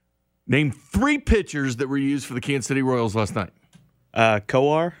 Name 3 pitchers that were used for the Kansas City Royals last night.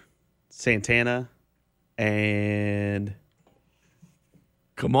 Kowar, Santana, and...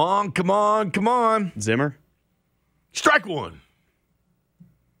 Come on. Zimmer. Strike 1.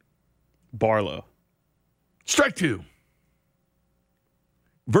 Barlow. Strike 2.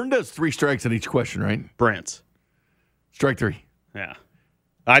 Vern does 3 strikes on each question, right? Brents. Strike 3. Yeah.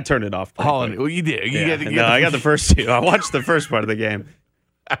 I turned it off. Holland. Well, you did. I got the first 2. I watched the first part of the game.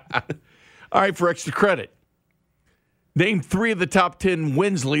 All right, for extra credit. Name 3 of the top 10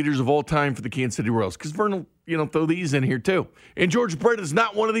 wins leaders of all time for the Kansas City Royals. Because Vern will, throw these in here too. And George Brett is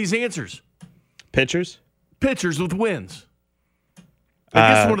not one of these answers. Pitchers with wins.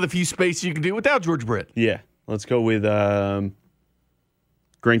 I guess one of the few spaces you can do without George Brett. Yeah. Let's go with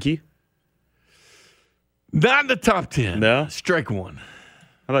Greinke. Not in the top 10. No. Strike 1. How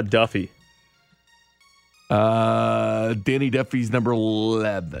about Duffy? Danny Duffy's number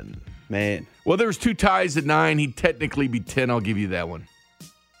 11. Man. Well, there was 2 ties at 9. He'd technically be 10. I'll give you that one.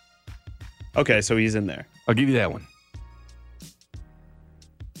 Okay, so he's in there. I'll give you that one.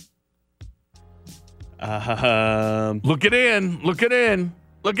 Look it in. Where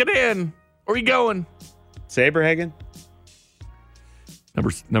are you going? Saberhagen?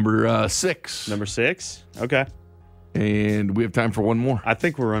 Number 6. Number 6? Okay. And we have time for one more. I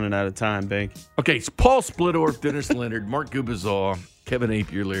think we're running out of time, Bink. Okay, it's Paul Splittorff, Dennis Leonard, Mark Gubizar, Kevin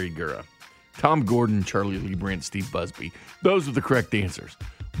Apier, Larry Gura, Tom Gordon, Charlie Lee Brandt, Steve Busby. Those are the correct answers.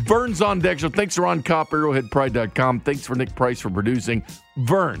 Vern's on deck. So thanks to Ron Kopp, ArrowheadPride.com. Thanks for Nick Price for producing.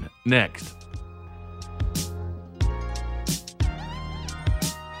 Vern, next.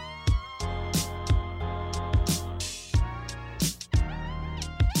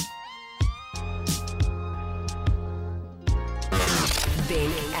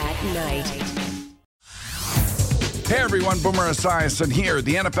 Night. Hey everyone, Boomer Esiason here.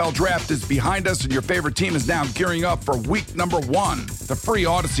 The NFL Draft is behind us and your favorite team is now gearing up for week number 1. The free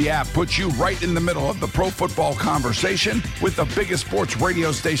Odyssey app puts you right in the middle of the pro football conversation with the biggest sports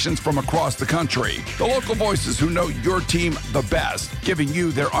radio stations from across the country. The local voices who know your team the best, giving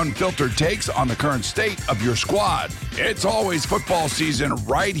you their unfiltered takes on the current state of your squad. It's always football season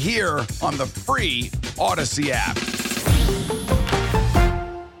right here on the free Odyssey app.